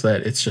realize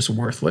that it's just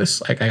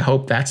worthless. Like, I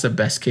hope that's the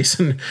best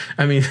case.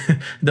 I mean, it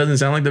doesn't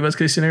sound like the best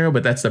case scenario,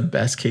 but that's the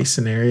best case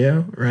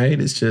scenario, right?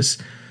 It's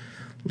just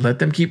let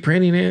them keep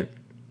printing it.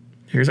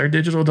 Here's our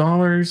digital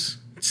dollars.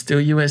 It's still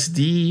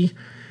USD.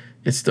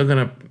 It's still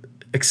going to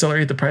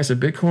accelerate the price of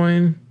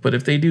Bitcoin. But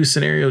if they do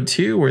scenario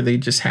 2, where they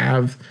just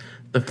have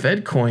the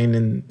Fed coin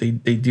and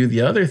they do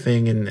the other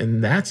thing,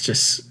 and that's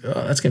just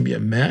that's going to be a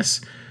mess.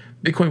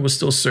 Bitcoin will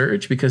still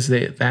surge because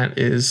that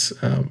is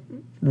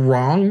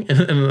wrong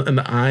in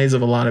the eyes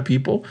of a lot of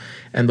people,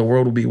 and the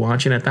world will be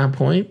watching at that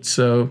point.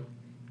 So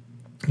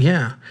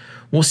yeah,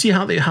 we'll see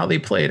how they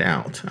play it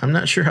out. I'm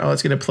not sure how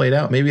it's going to play it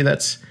out. Maybe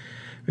that's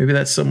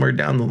somewhere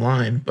down the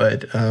line,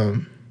 but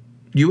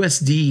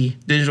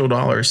USD digital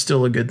dollar is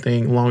still a good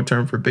thing long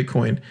term for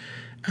Bitcoin,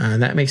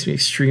 and that makes me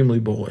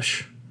extremely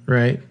bullish,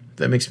 right?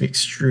 That makes me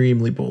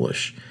extremely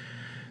bullish.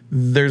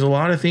 There's a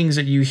lot of things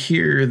that you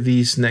hear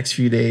these next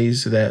few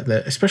days that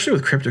especially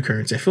with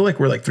cryptocurrency, I feel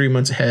like we're like 3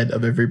 months ahead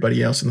of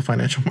everybody else in the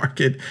financial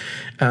market.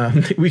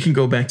 We can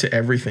go back to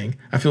everything.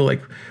 I feel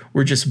like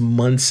we're just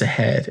months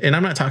ahead. And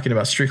I'm not talking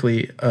about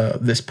strictly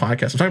this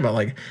podcast. I'm talking about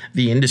like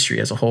the industry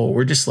as a whole.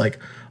 We're just like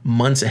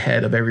months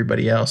ahead of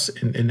everybody else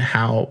in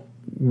how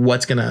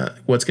what's gonna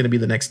be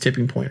the next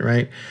tipping point,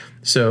 right?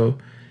 So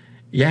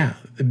yeah,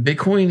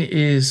 Bitcoin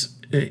is,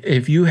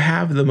 if you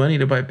have the money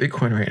to buy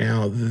Bitcoin right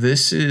now,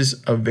 this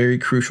is a very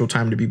crucial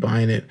time to be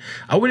buying it.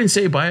 I wouldn't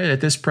say buy it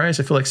at this price.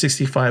 I feel like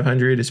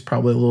 6,500 is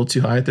probably a little too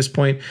high at this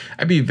point.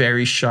 I'd be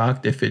very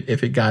shocked if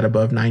it got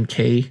above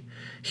 9K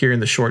here in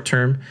the short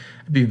term,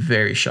 I'd be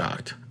very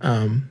shocked.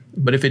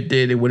 But if it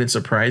did, it wouldn't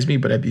surprise me,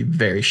 but I'd be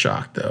very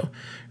shocked though,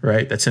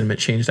 right? That sentiment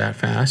changed that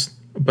fast.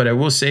 But I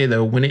will say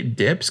though, when it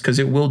dips, because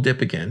it will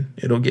dip again,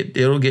 it'll get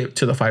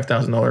to the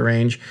 $5,000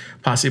 range,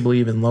 possibly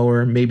even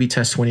lower, maybe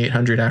test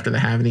 2,800 after the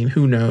halving.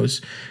 Who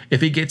knows?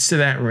 If it gets to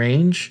that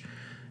range,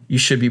 you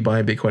should be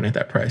buying Bitcoin at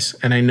that price.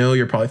 And I know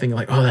you're probably thinking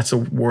like, oh, that's the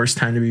worst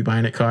time to be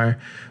buying it, Car.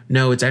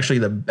 No, it's actually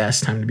the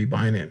best time to be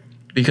buying it.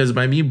 Because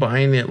by me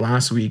buying it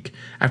last week,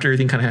 after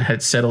everything kind of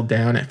had settled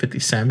down at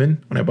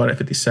 57, when I bought it at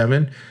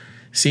 57,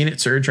 seeing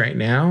it surge right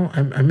now,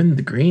 I'm in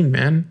the green,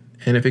 man.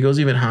 And if it goes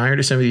even higher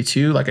to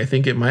 72, like I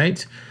think it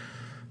might,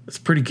 that's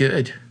pretty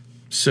good.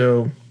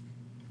 So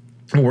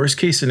worst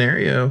case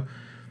scenario,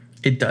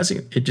 it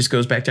doesn't. It just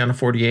goes back down to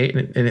 48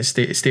 and it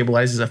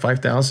stabilizes at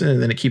 5,000.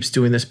 And then it keeps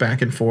doing this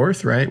back and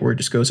forth, right? Where it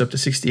just goes up to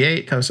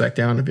 68, comes back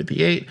down to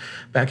 58,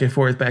 back and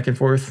forth, back and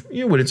forth.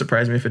 It wouldn't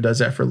surprise me if it does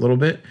that for a little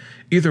bit.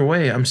 Either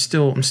way, I'm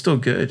still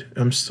good.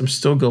 I'm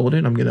still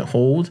golden. I'm going to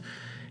hold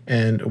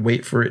and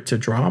wait for it to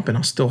drop, and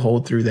I'll still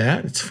hold through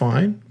that. It's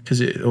fine because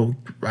it'll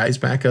rise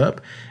back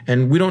up,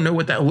 and we don't know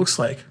what that looks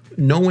like.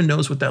 No one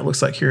knows what that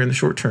looks like here in the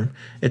short term.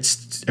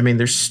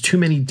 There's too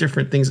many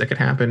different things that could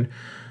happen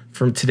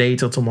from today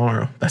till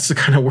tomorrow. That's the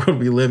kind of world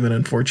we live in,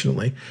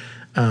 unfortunately.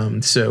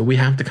 So we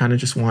have to kind of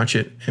just watch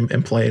it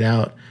and play it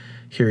out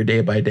here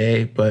day by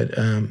day. But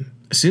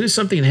as soon as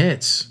something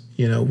hits,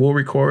 we'll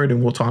record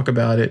and we'll talk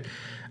about it.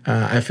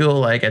 I feel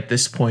like at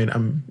this point,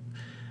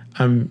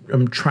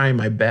 I'm trying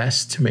my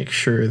best to make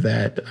sure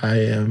that I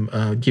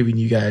am giving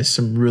you guys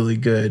some really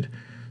good,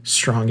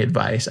 strong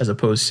advice as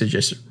opposed to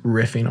just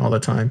riffing all the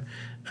time.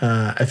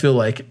 I feel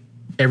like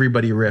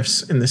everybody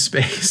riffs in this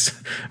space,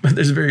 but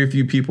there's very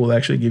few people that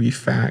actually give you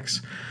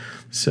facts.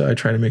 So I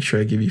try to make sure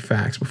I give you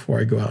facts before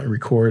I go out and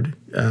record.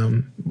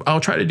 I'll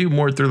try to do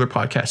more Thriller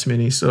podcast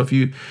minis. So if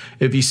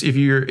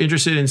you're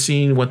interested in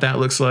seeing what that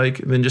looks like,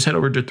 then just head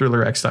over to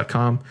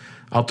thrillerx.com.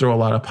 I'll throw a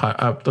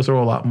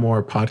lot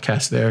more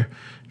podcasts there.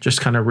 Just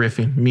kind of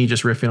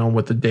riffing on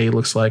what the day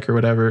looks like or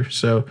whatever.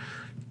 So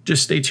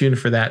just stay tuned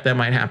for that. That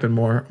might happen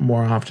more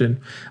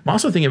often. I'm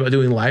also thinking about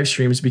doing live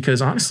streams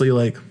because honestly,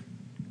 like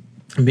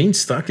I'm being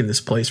stuck in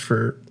this place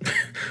for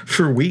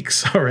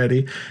weeks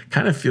already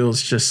kind of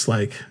feels just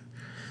like,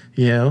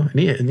 I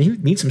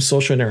need some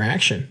social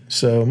interaction.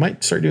 So I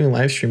might start doing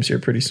live streams here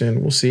pretty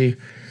soon. We'll see.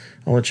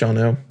 I'll let y'all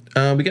know.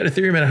 We got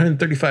Ethereum at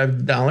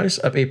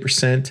 $135, up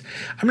 8%.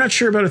 I'm not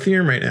sure about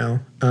Ethereum right now.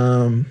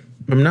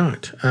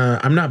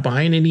 I'm not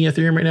buying any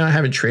Ethereum right now. I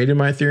haven't traded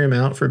my Ethereum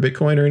out for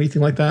Bitcoin or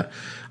anything like that.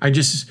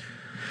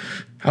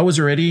 I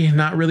was already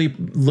not really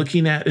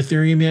looking at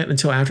Ethereum yet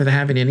until after the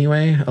halving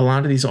anyway. A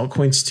lot of these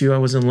altcoins too, I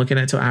wasn't looking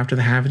at until after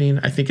the halving.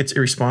 I think it's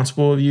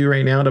irresponsible of you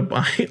right now to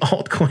buy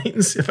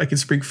altcoins, if I can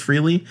speak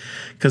freely,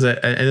 because I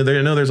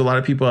know there's a lot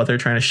of people out there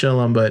trying to shill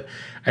them, but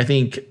I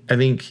think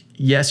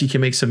yes, you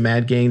can make some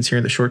mad gains here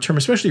in the short term,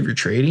 especially if you're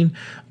trading.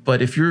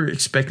 But if you're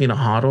expecting to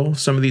hodl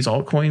some of these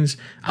altcoins,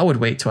 I would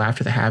wait till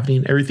after the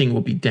halving. Everything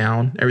will be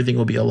down. Everything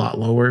will be a lot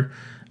lower.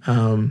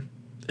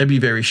 I'd be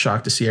very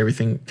shocked to see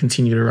everything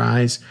continue to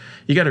rise.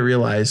 You got to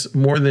realize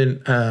more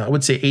than, I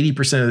would say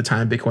 80% of the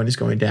time, Bitcoin is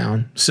going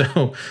down. So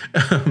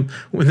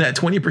when that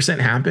 20%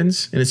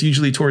 happens, and it's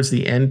usually towards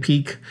the end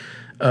peak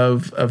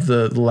of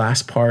the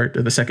last part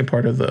or the second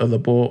part of the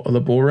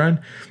bull run,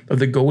 of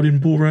the golden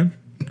bull run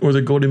or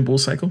the golden bull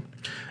cycle,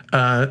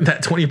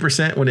 that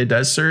 20% when it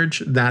does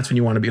surge, that's when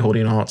you want to be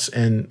holding alts.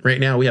 And right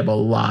now we have a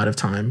lot of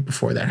time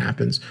before that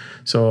happens.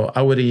 So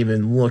I wouldn't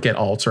even look at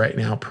alts right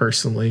now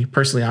personally.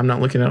 I'm not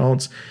looking at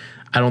alts.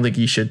 I don't think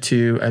you should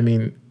too. I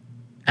mean,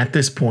 at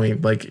this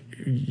point, like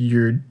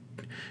you're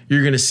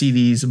going to see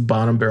these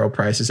bottom barrel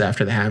prices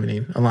after the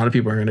halving. A lot of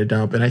people are going to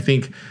dump. And I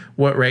think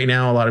what right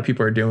now a lot of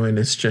people are doing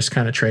is just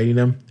kind of trading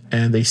them,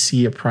 and they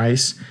see a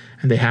price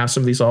and they have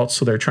some of these alts.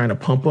 So they're trying to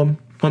pump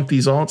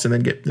these alts and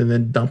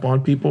then dump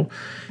on people.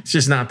 It's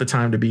just not the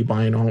time to be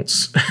buying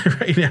alts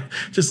right now.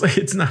 Just like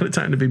it's not a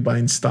time to be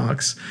buying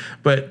stocks.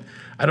 But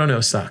I don't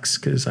know stocks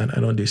because I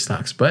don't do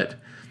stocks, but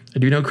I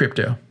do know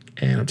crypto.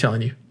 And I'm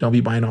telling you, don't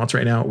be buying alts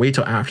right now. Wait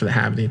till after the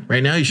halving.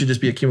 Right now, you should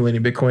just be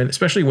accumulating Bitcoin,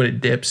 especially when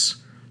it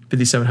dips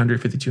 5,700,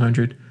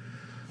 5,200.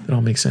 That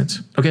all makes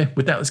sense. Okay,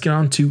 with that, let's get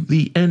on to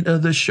the end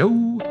of the show.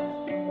 I'm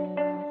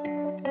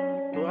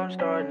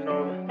starting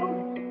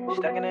over.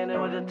 Stacking it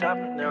in with the top.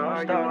 Now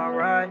I'm starting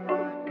alright.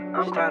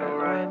 I'm starting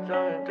right.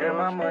 Damn,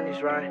 my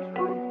money's right.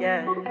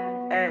 Yeah,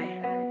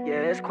 hey,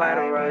 yeah, it's quite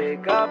alright.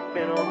 Wake up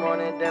in the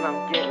morning, then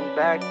I'm getting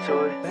back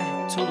to it.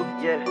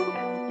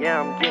 Yeah,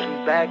 I'm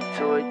getting back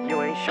to it.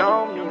 You ain't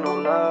showing me no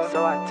love,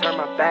 so I turn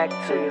my back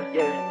to you.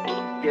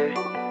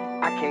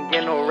 Yeah, I can't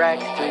get no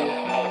racks to you.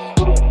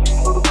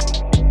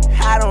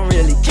 I don't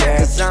really care,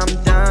 'cause I'm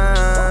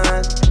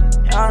done.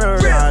 All the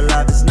real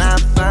love is not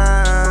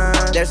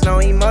fun. There's no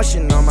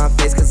emotion on my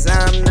face, 'cause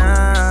I'm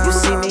numb. You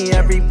see me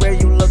everywhere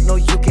you look, no,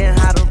 you can't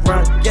hide or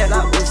run. Yeah,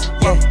 that was,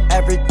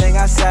 everything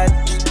I said.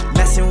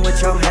 Messing with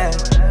your head,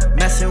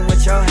 messing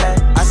with your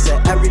head. I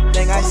said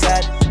everything I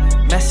said.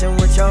 Messing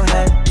with your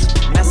head,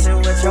 messing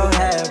with your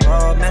head,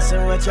 bro,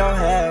 messing with with your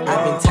head.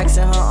 I've been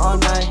texting her all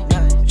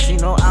night. She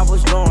know I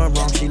was doing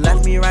wrong. She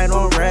left me right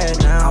on red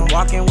now. I'm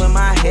walking with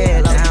my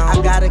head down.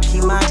 I gotta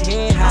keep my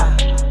head high.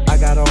 I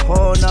got a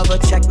whole nother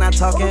check, not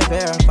talking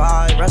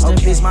verified. Rest in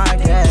peace, my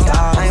dad.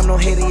 I am no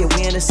hater, yeah,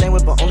 we in the same way,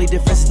 but only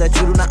difference is that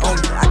you do not own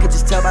me. I could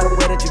just tell by the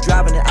way that you're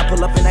driving it. I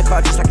pull up in that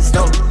car just like it's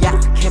stolen. Yeah,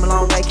 came a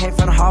long way, came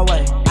from the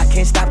hallway. I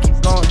can't stop, keep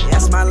going.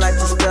 Yes, my life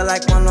just feel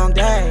like one long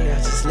day.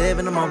 I just live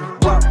in the moment.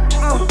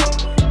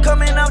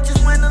 Coming out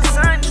just when the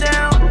sun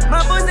down.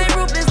 My boys, they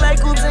ruthless like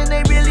hoops and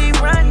they really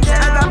run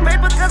down. I got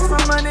paper cuts from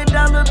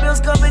 $100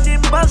 bills covered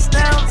in bust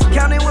downs.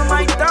 Counting with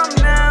my thumb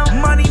now.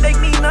 Money make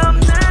me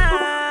numb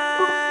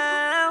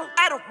now.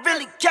 I don't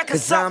really care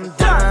cause I'm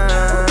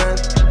done.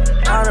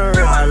 All the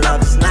real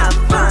love is not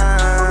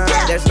fun.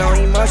 There's no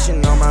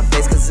emotion on my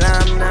face cause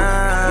I'm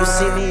not. You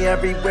see me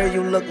everywhere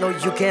you look, no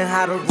you can't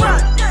hide or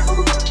run.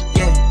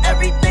 Yeah,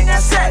 everything I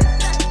said,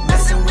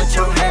 messing with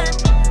your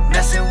head,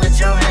 messing with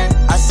your head.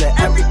 I said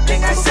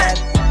everything I said,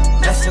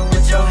 messing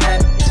with your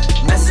head,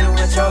 messing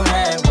with your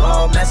head,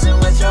 whoa, messing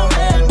with your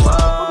head,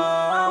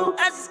 whoa.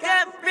 I just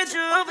got richer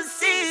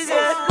overseas,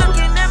 yeah.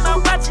 Looking at my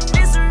watch and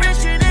it's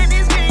richer than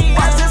it's green.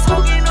 I just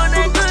smoking on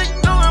that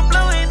good, no I'm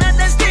blowing out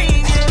that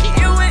steam, yeah.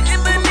 You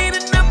wouldn't believe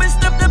the numbers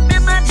stuffed up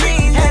in my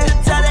jeans. Had to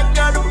tell that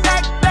girl to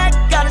back,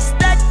 gotta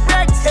stack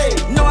racks. Hey,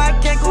 no I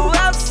can't go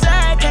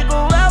outside, can't go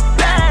out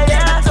back.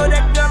 Yeah, I told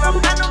that girl I'm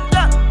not no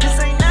duck, this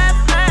ain't that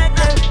flag.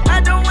 Yeah.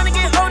 I don't wanna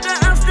get older,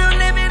 I'm still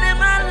living in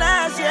my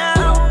life, yeah.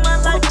 I want my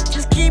life,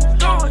 just keep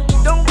going.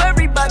 Don't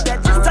worry about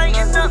that, just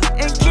tighten up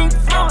and keep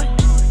flowing.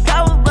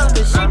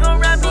 Cowabunga, she gon'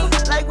 ride me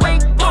like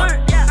wakeboard.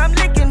 I'm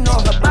licking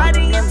on her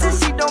body until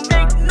she don't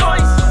make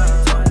noise.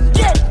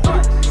 Yeah,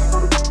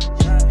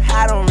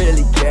 I don't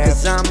really care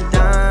cause I'm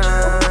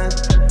done.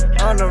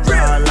 On the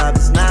real, love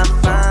is not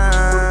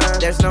fun.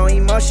 There's no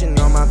emotion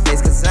on my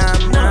face cause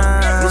I'm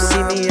not. You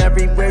see me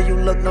everywhere you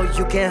look, no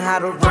you can't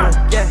hide or run.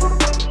 Yeah,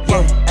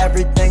 yeah,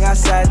 everything I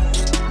said,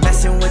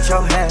 messing with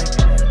your head,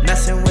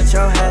 messing with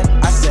your head.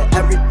 I said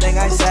everything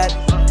I said,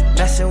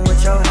 messing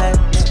with your head,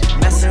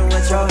 messing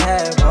with your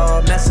head,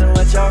 whoa, messing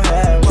with your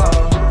head,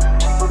 whoa.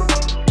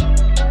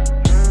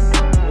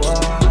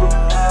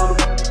 Whoa,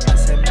 I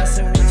said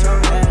messing with your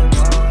head,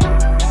 whoa.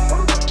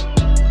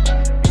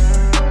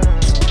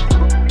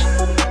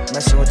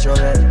 Messing with your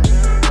head.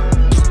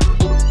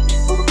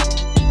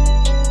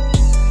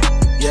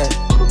 Yeah.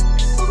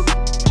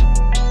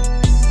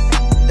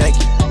 Thank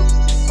you.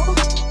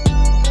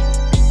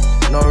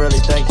 No, really,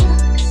 thank you.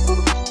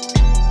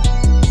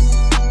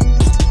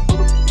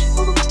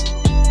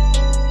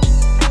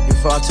 You're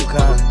far too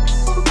kind.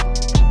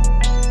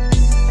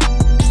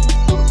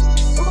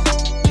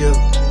 You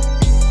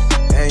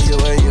and you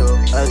and you,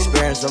 an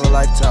experience of a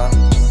lifetime.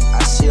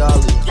 I see all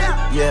of you.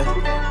 Yeah,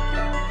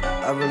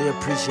 I really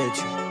appreciate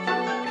you.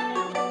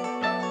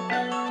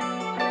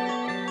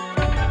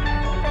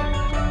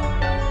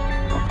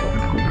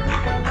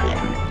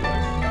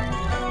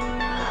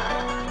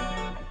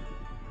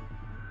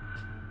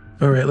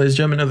 All right, ladies and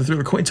gentlemen, another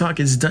Thriller Coin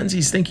Talk is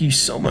Dunsies. Thank you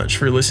so much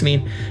for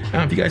listening.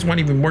 If you guys want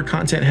even more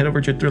content, head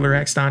over to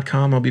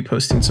thrillerx.com. I'll be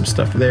posting some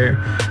stuff there.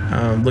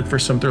 Look for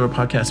some Thriller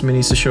Podcast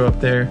minis to show up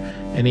there.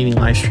 And any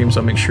live streams,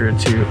 I'll make sure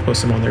to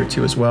post them on there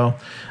too as well.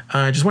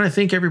 I just want to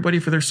thank everybody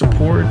for their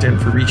support and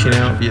for reaching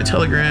out via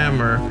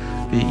Telegram or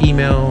via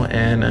email.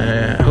 And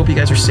I hope you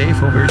guys are safe.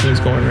 Hope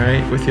everything's going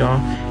right with y'all.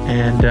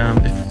 And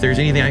if there's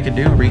anything I could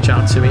do, reach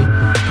out to me,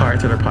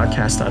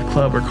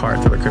 car@thrillerpodcast.club or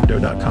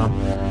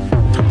car@thrillercrypto.com.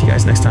 Talk to you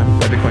guys next time.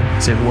 Buy Bitcoin.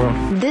 Save the world.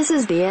 This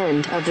is the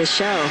end of the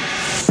show.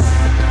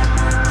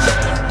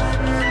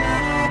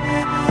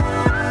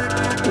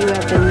 You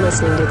have been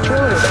listening to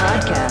Thriller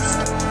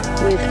Podcast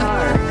with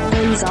Car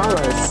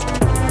Gonzalez.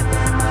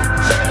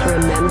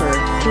 Remember,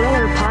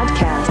 Thriller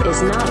Podcast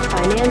is not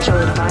financial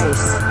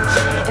advice.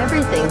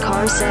 Everything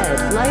Car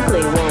said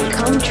likely won't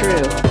come true.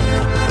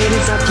 It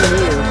is up to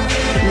you.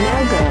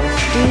 Now go,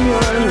 do your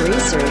own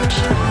research.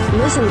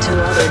 Listen to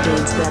other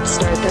dudes that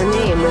start their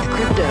name with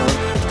crypto.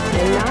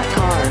 And not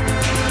Car.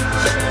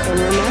 And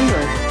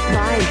remember,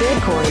 buy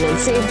Bitcoin and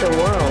save the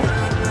world.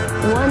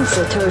 One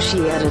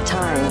Satoshi at a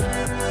time.